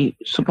to the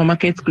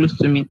supermarket close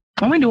to me.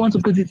 And when they want to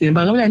put it in the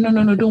bag, I'm like,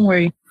 no, don't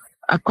worry.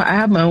 I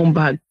have my own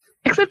bag.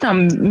 Except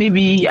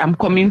maybe I'm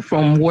coming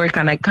from work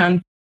and I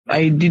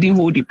didn't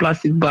hold the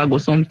plastic bag or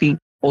something,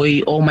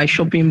 or my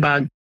shopping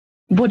bag.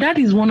 But that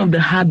is one of the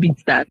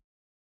habits that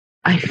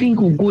I think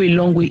will go a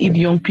long way if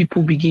young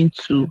people begin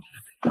to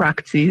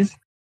practice.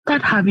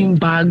 Start having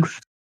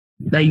bags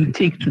that you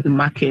take to the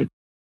market.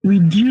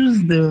 Reduce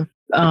the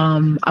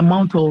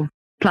amount of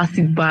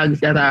plastic bags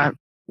that are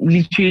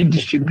literally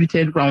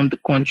distributed around the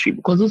country,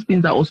 because those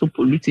things are also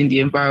polluting the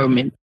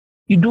environment.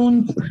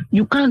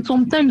 You can't,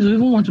 sometimes you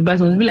even want to buy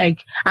something, be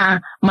like,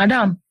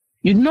 madam,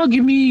 you did not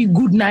give me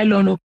good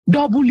nylon,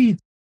 double it,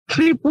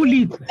 triple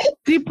it,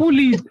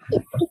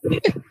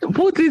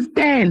 put it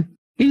 10,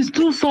 it's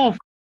too soft,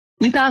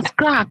 it has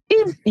cracked.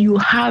 If you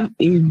have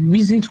a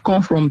reason to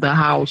come from the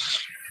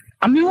house,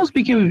 I'm even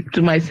speaking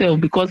to myself,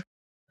 because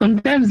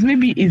sometimes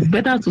maybe it's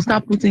better to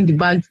start putting the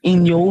bags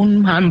in your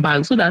own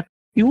handbag so that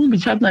you won't be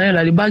trapped and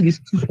that the bag is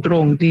too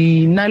strong,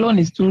 the nylon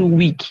is too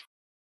weak.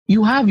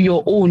 You have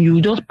your own,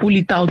 you just pull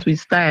it out with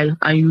style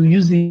and you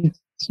use it,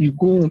 you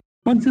go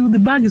until the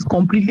bag is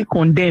completely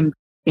condemned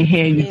and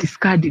here you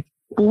discard it.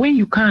 But when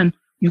you can,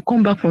 you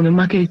come back from the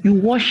market, you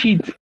wash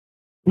it,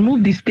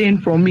 remove the stain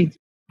from it,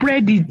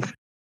 spread it.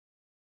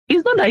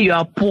 It's not that you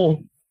are poor,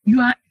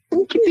 you are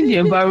keeping the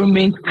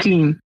environment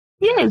clean.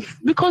 Yes,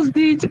 because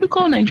the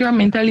typical Nigerian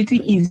mentality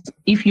is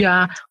if you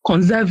are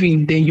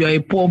conserving, then you are a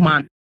poor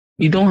man.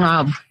 You don't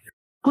have.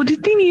 But the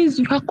thing is,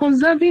 you are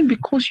conserving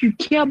because you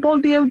care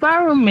about the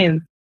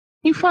environment.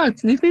 In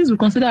fact, the things we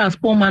consider as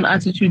poor man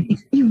attitude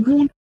is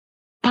even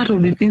part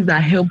of the things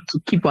that help to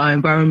keep our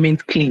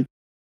environment clean.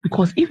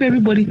 Because if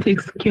everybody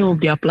takes care of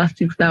their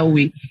plastics that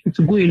way, it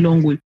will go a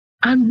long way.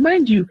 And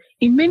mind you,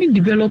 in many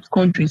developed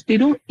countries, they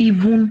don't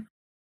even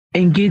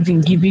engage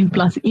in giving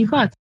plastic. In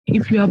fact,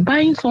 if you are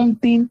buying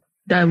something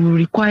that will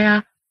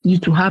require you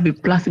to have a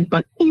plastic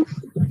bag, you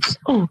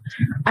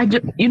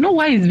know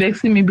why it's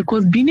vexing me?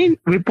 Because Benin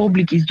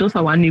Republic is just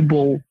our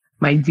neighbor,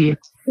 my dear.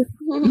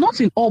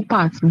 Not in all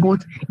parts,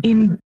 but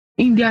in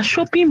their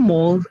shopping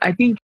malls, I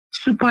think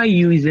Super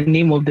U is the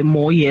name of the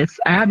mall. Yes,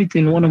 I have it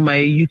in one of my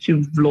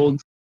YouTube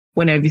vlogs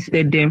when I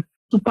visited them.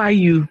 Super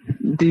U,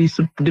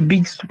 the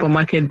big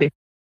supermarket there.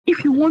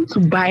 If you want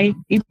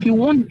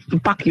to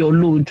pack your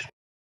load,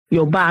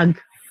 your bag,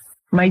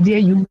 my dear,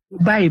 you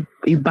buy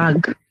a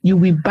bag. You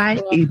will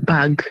buy a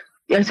bag.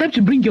 Except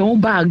you bring your own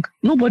bag.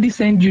 Nobody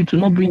sends you to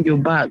not bring your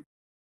bag.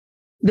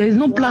 There is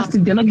no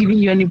plastic. They're not giving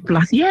you any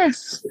plastic.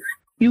 Yes.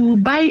 You will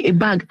buy a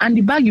bag. And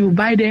the bag you will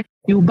buy there,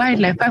 you will buy it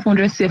like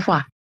 500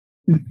 sefa.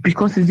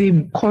 Because it's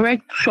a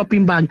correct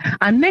shopping bag.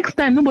 And next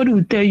time, nobody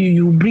will tell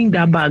you bring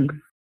that bag.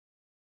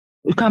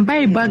 You can buy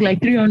a bag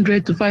like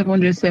 300 to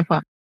 500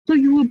 sefa. So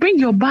you will bring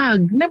your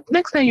bag.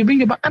 Next time you bring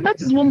your bag. And that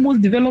is what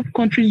most developed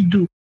countries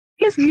do.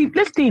 Let's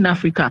stay in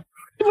Africa.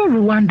 Even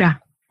Rwanda.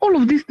 All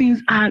of these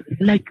things are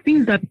like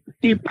things that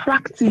they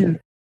practice.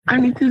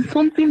 And it is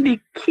something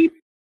they keep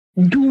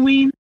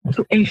doing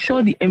to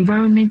ensure the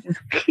environment is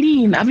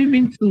clean. Have you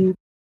been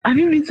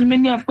to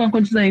many African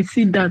countries and you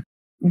see that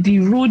the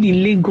road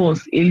in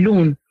Lagos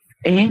alone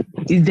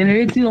is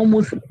generating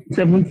almost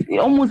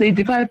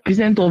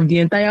 85% of the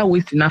entire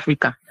waste in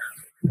Africa,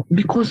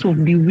 because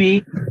of the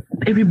way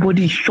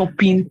everybody is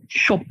shopping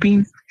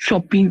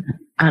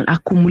and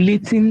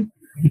accumulating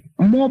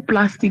more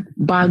plastic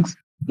bags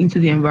into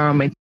the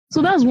environment.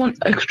 So that's one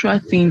extra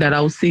thing that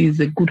I would say is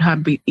a good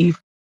habit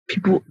if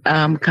people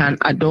can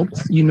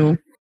adopt,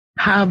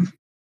 have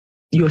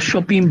your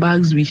shopping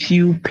bags with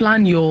you,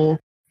 plan your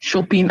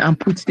shopping and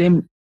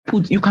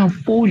you can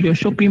fold your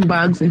shopping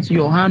bags into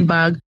your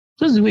handbag,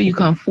 just the way you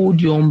can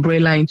fold your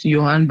umbrella into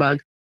your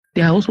handbag.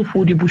 There are also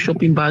foldable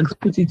shopping bags.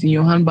 Put it in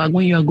your handbag.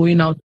 When you are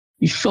going out,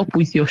 you shop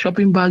with your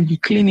shopping bag, you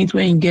clean it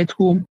when you get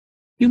home,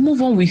 you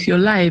move on with your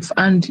life.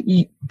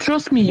 And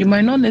trust me, you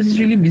might not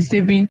necessarily be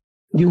saving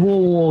the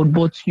whole world,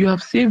 but you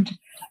have saved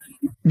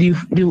the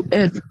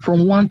earth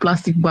from one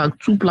plastic bag,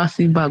 2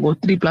 plastic bag, or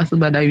 3 plastic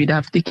bag that you would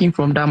have taken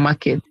from that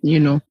market, I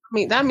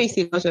mean, that makes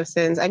a lot of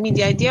sense. I mean,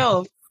 the idea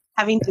of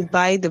having to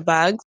buy the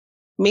bags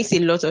makes a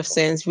lot of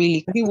sense,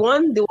 really. The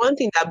one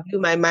thing that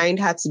blew my mind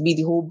had to be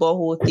the whole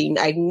borehole thing.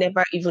 I've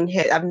never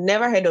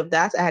heard of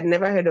that. I had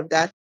never heard of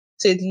that.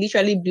 So it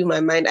literally blew my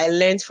mind. I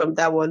learned from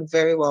that one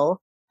very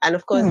well. And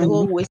of course, the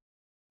whole waste,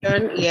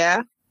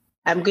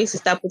 I'm going to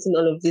start putting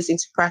all of this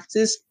into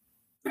practice.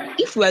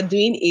 If we're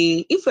doing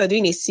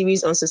a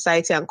series on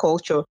society and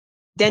culture,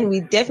 then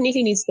we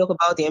definitely need to talk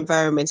about the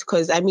environment,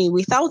 because I mean,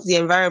 without the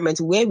environment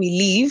where we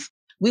live,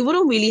 we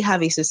wouldn't really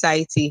have a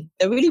society.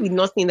 There really be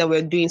nothing that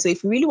we're doing. So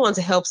if we really want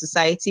to help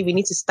society, we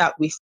need to start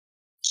with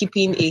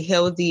keeping a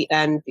healthy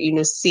and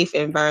safe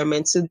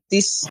environment. So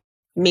this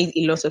made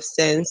a lot of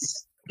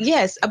sense.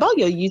 Yes, about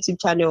your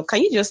YouTube channel,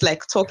 can you just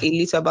like talk a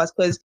little about,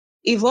 because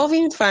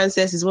Evolving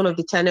Francess is one of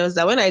the channels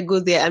that when I go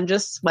there, I'm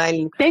just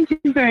smiling. Thank you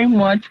very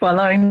much for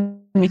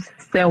allowing me to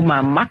sell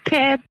my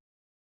market.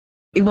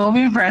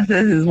 Evolving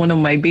Francess is one of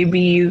my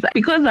babies.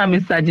 Because I'm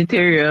a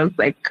Sagittarius,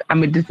 like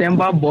I'm a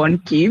December born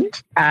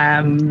kid.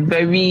 I'm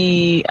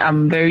very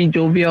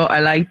jovial. I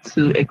like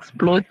to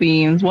explore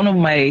things. One of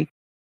my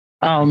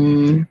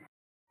fun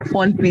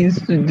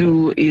things to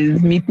do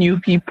is meet new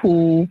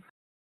people,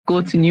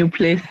 go to new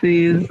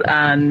places,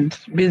 and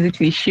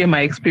basically share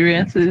my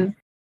experiences.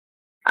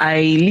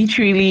 I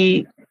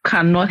literally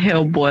cannot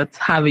help but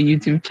have a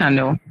YouTube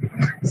channel.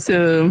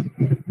 So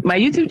my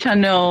YouTube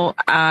channel,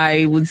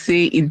 I would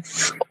say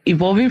it's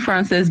Evolving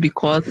Francess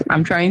because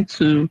I'm trying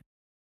to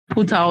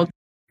put out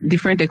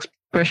different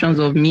expressions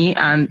of me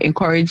and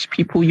encourage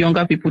people,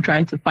 younger people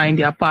trying to find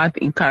their path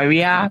in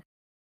career,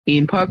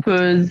 in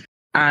purpose,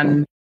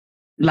 and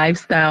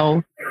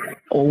lifestyle,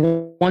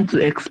 or want to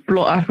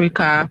explore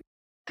Africa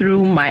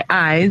through my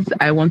eyes.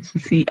 I want to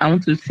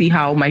see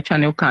how my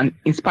channel can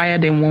inspire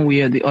them one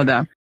way or the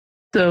other.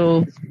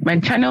 So my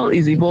channel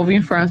is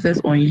Evolving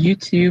Francess on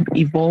YouTube.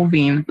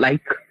 Evolving,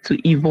 like to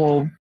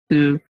evolve,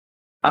 to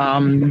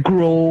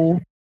grow,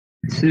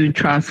 to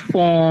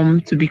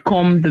transform, to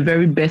become the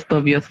very best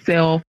of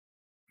yourself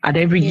at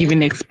every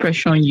given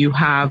expression you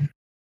have.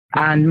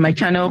 And my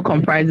channel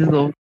comprises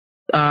of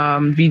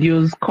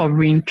videos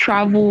covering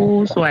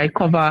travel. So I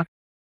cover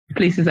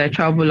places I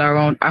travel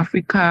around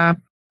Africa.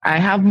 I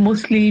have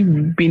mostly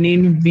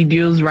Benin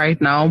videos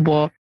right now,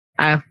 but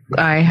I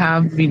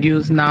have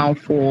videos now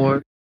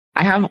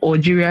I have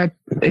Algeria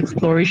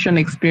exploration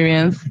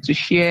experience to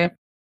share.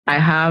 I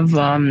have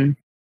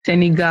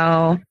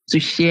Senegal to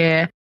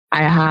share.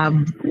 I have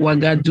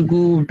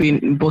Ouagadougou,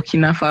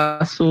 Burkina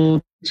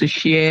Faso to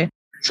share.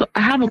 So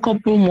I have a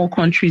couple more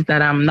countries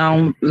that I'm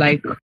now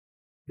like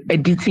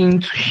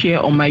editing to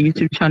share on my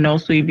YouTube channel.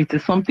 So if it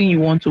is something you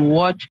want to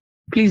watch,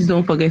 please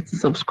don't forget to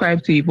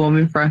subscribe to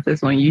Evolving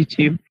Francess on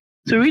YouTube.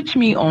 To reach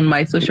me on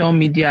my social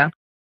media,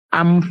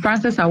 I'm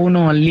Francess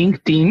Awunor on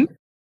LinkedIn.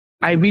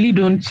 I really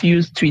don't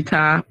use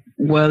Twitter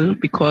well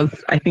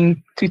because I think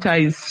Twitter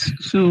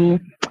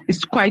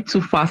it's quite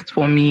too fast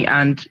for me,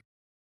 and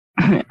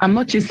I'm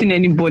not chasing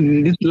anybody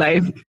in this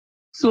life.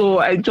 So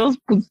I just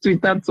put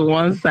Twitter to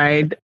one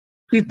side.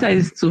 Twitter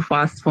is too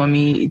fast for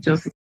me. It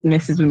just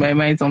messes with my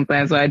mind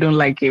sometimes, so I don't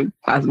like it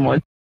as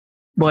much.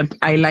 But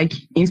I like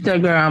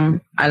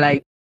Instagram, I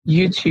like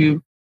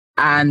YouTube,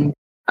 and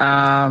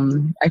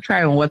I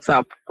try on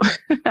WhatsApp.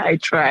 I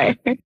try.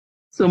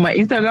 So my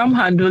Instagram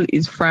handle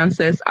is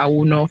Francess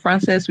Awunor,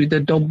 Francess with a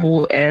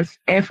double S,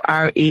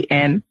 FRANCESS.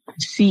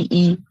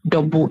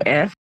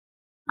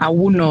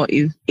 Awunor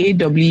is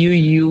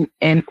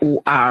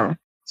AWUNOR.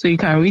 So you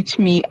can reach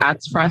me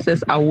at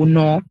Francess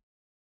Awunor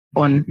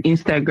on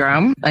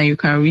Instagram, and you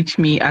can reach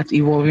me at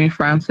Evolving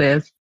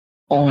Francess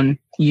on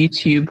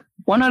YouTube.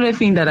 One other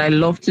thing that I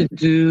love to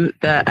do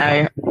that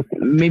I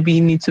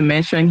maybe need to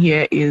mention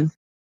here is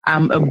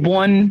I'm a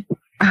born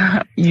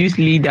youth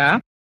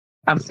leader.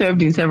 I've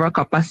served in several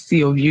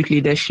capacities of youth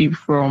leadership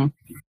from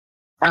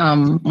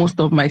most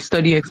of my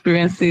study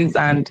experiences,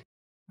 and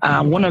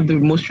one of the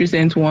most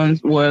recent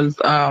ones was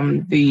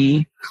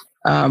the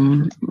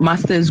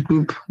master's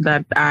group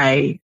that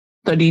I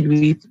studied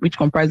with, which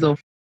comprised of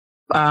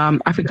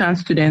African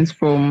students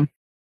from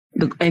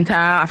the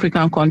entire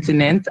African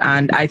continent,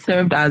 and I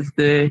served as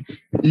the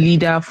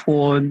leader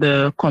for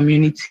the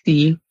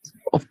community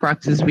of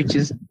practice, which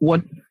is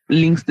what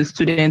links the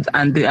students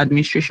and the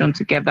administration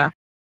together.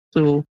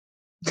 So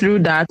through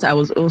that, I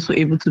was also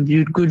able to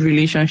build good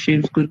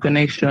relationships, good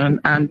connection,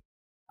 and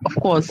of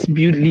course,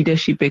 build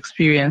leadership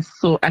experience.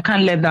 So I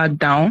can't let that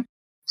down.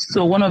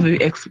 So one of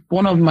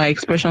my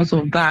expressions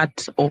of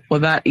that or for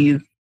that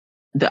is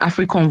the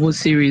AfriConvo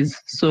series.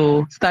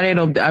 So started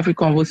up the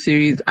AfriConvo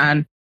series,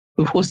 and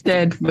we've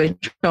hosted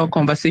virtual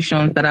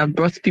conversations that have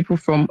brought people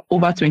from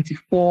over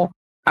 24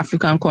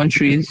 African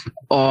countries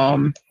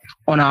on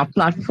our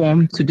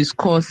platform to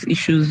discuss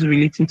issues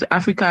relating to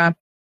Africa,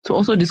 to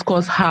also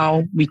discuss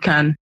how we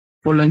can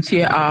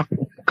volunteer our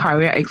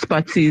career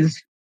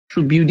expertise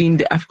to building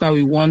the Africa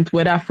we want,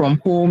 whether from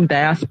home,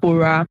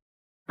 diaspora,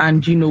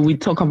 and, we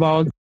talk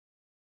about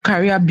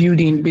career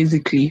building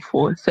basically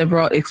for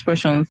several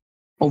expressions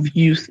of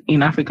youth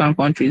in African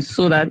countries,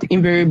 so that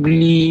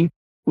invariably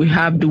we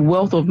have the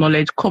wealth of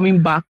knowledge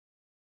coming back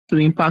to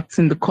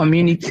impacting the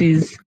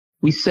communities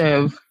we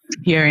serve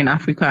here in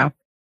Africa,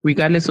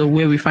 regardless of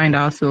where we find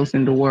ourselves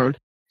in the world.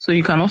 So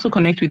you can also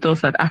connect with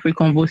us at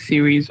AfriConvo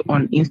series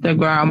on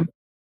Instagram,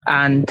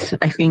 and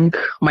I think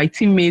my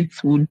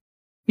teammates would,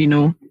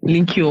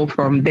 link you up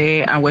from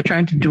there, and we're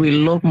trying to do a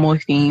lot more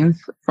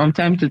things from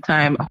time to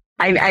time.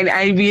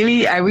 I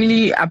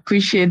really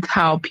appreciate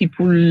how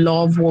people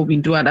love what we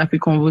do at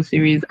AfriConvo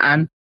series,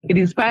 and it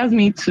inspires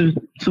me to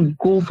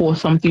go for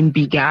something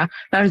bigger.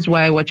 That is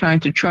why we're trying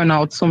to churn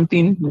out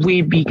something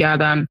way bigger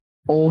than,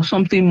 or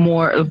something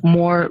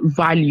more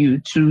value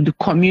to the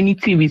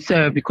community we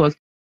serve, because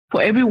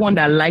for everyone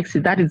that likes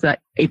it, that is a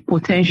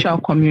potential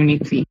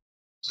community.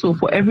 So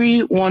for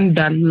everyone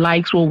that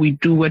likes what we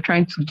do, we're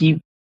trying to give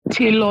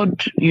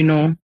tailored,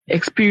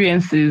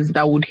 experiences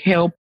that would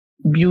help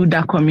build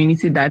that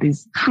community that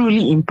is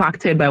truly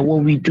impacted by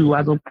what we do,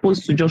 as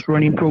opposed to just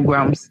running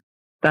programs.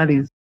 That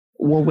is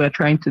what we're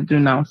trying to do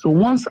now. So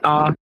once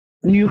our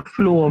new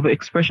flow of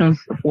expressions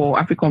for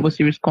African Voice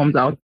series comes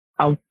out,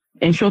 I'll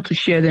ensure to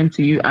share them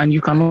to you, and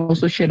you can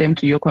also share them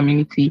to your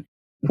community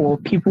for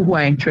people who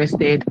are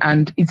interested.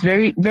 And it's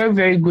very, very,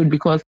 very good,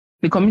 because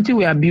the community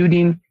we are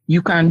building,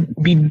 you can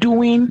be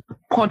doing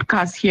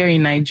podcasts here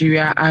in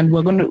Nigeria, and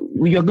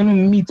you're gonna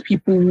meet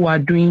people who are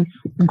doing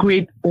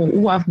great, or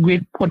who have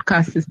great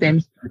podcast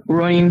systems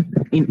running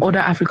in other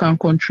African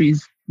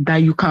countries that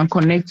you can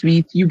connect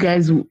with. You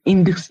guys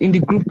in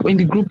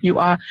the group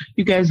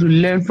you guys will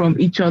learn from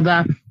each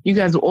other. You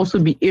guys will also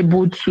be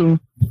able to,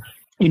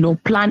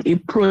 plan a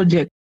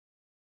project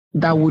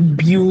that would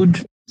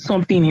build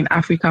something in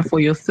Africa for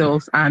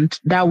yourselves, and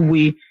that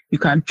way you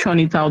can churn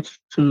it out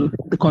to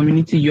the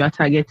community you are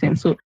targeting.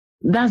 So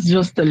that's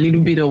just a little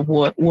bit of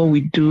what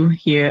we do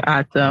here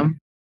at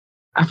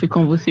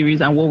African Voice series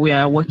and what we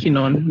are working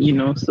on.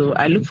 So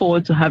I look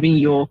forward to having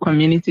your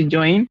community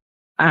join,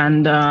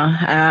 and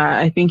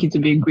I think it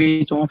will be a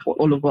great one for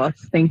all of us.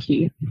 Thank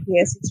you.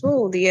 Yes, it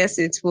will. Yes,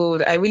 it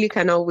will. I really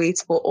cannot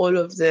wait for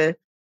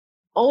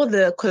all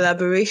the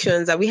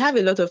collaborations, and we have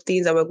a lot of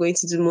things that we're going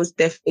to do, most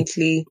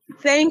definitely.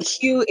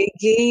 Thank you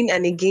again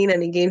and again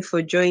and again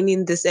for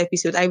joining this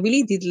episode. I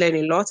really did learn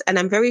a lot, and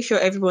I'm very sure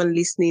everyone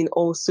listening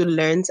also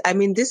learned. I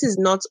mean, this is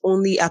not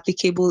only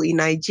applicable in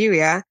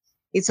Nigeria,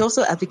 it's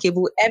also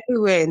applicable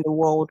everywhere in the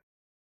world.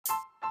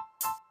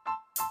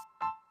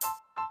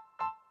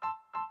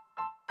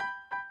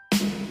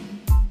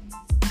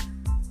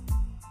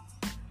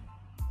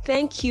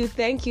 Thank you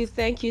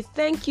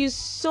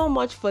so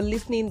much for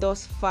listening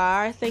thus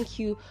far. Thank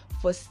you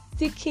for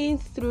sticking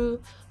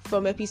through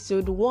from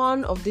episode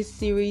 1 of this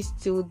series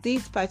to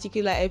this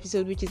particular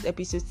episode, which is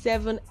episode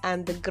 7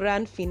 and the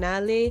grand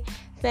finale.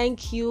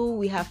 Thank you.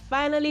 We have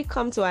finally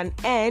come to an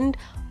end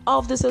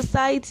of the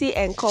Society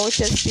and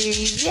Culture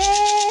series. Yay!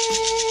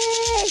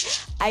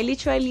 I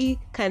literally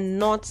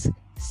cannot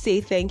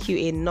say thank you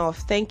enough.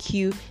 Thank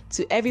you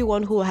to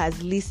everyone who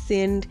has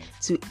listened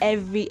to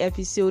every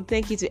episode.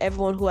 Thank you to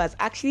everyone who has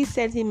actually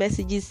sent me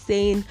messages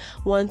saying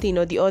one thing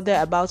or the other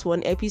about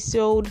one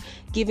episode,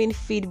 giving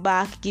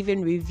feedback,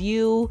 giving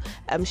review,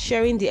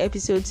 sharing the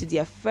episode to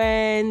their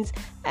friends,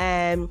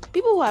 and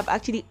people who have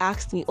actually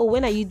asked me,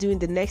 when are you doing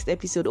the next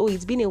episode?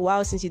 It's been a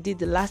while since you did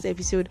the last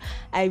episode.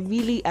 I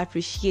really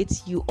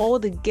appreciate you. All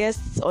the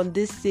guests on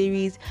this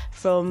series,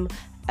 from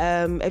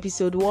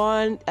episode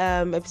 1,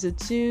 episode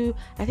 2,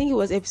 I think it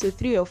was episode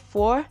 3 or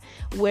 4,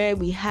 where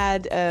we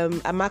had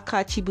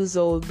Amaka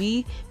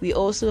Chibuzolbi, we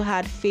also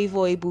had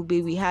Favor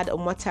Ebube, we had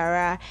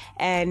Omotara,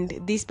 and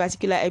this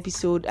particular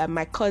episode,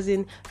 my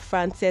cousin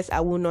Francess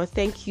Awunor.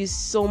 Thank you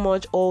so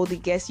much, all the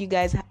guests. You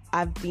guys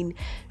have been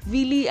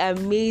really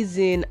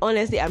amazing.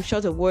 Honestly, I'm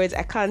short of words.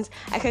 I can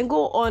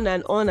go on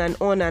and on and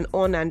on and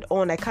on and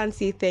on. I can't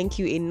say thank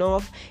you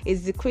enough.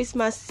 It's the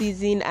Christmas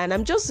season, and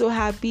I'm just so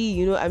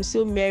happy. I'm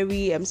so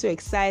merry, I'm so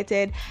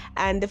excited,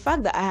 and the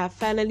fact that I have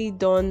finally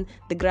done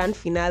the grand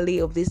finale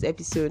of this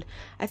episode,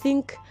 I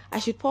think I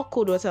should pour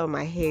cold water on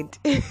my head.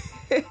 If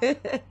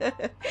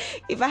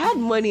I had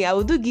money, I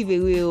would do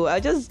giveaway. I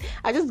just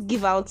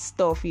give out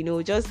stuff, buy.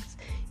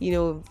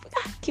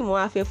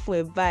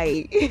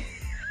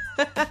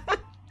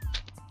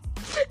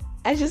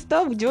 I should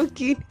stop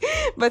joking.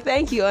 But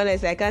thank you,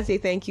 honestly, I can't say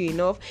thank you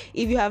enough.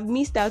 If you have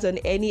missed out on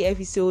any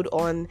episode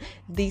on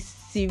this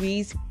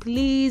series,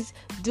 please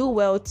do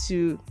well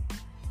to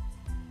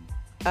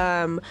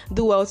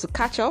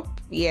catch up.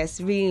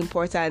 Yes, really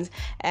important.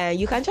 And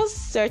you can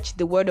just search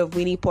the Word of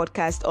Winnie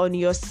podcast on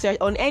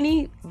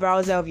any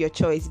browser of your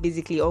choice,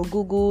 basically on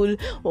Google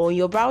or on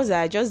your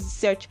browser. Just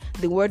search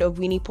the Word of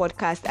Winnie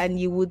podcast and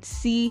you would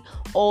see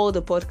all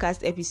the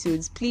podcast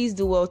episodes. Please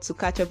do well to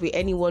catch up with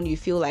anyone you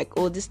feel like,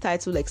 this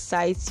title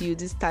excites you,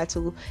 this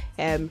title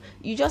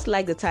you just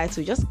like the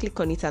title, just click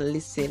on it and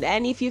listen.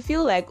 And if you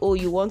feel like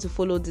you want to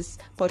follow this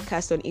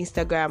podcast on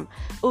Instagram,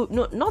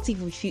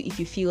 if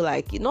you feel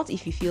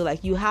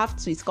like, you have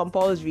to, it's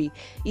compulsory.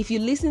 If you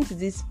listen to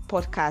this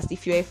podcast,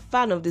 if you're a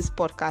fan of this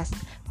podcast,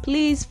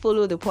 please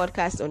follow the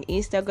podcast on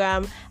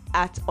Instagram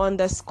at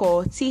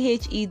 _THEWOW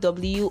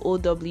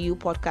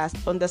podcast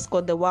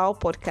 _ the Wow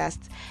podcast.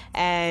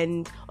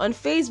 And on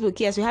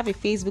Facebook, yes, we have a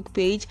Facebook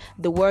page,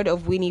 the Word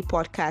of Winnie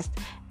podcast.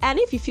 And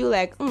if you feel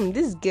like,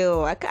 this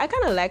girl, I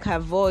kind of like her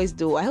voice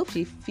though, I hope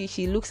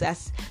she looks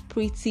as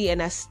pretty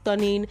and as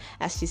stunning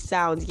as she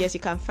sounds, yes, you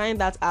can find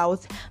that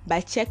out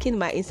by checking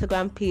my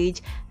Instagram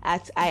page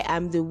at I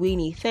am the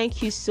Winnie.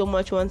 Thank you so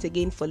much once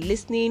again for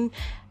listening.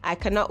 I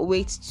cannot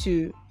wait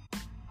to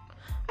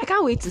I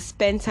can't wait to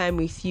spend time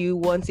with you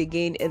once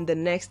again in the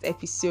next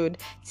episode.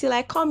 Till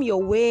I come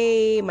your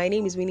way, my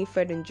name is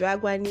Winifred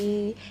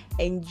Ndragwani.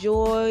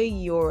 Enjoy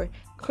your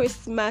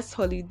Christmas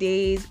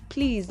holidays.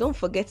 Please don't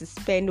forget to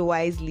spend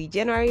wisely.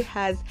 January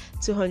has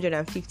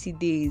 250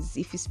 days.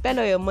 If you spend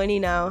all your money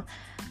now,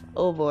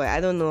 oh boy, I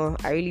don't know.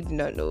 I really do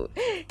not know.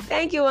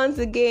 Thank you once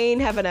again.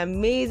 Have an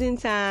amazing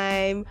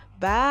time.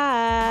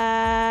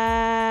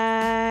 Bye.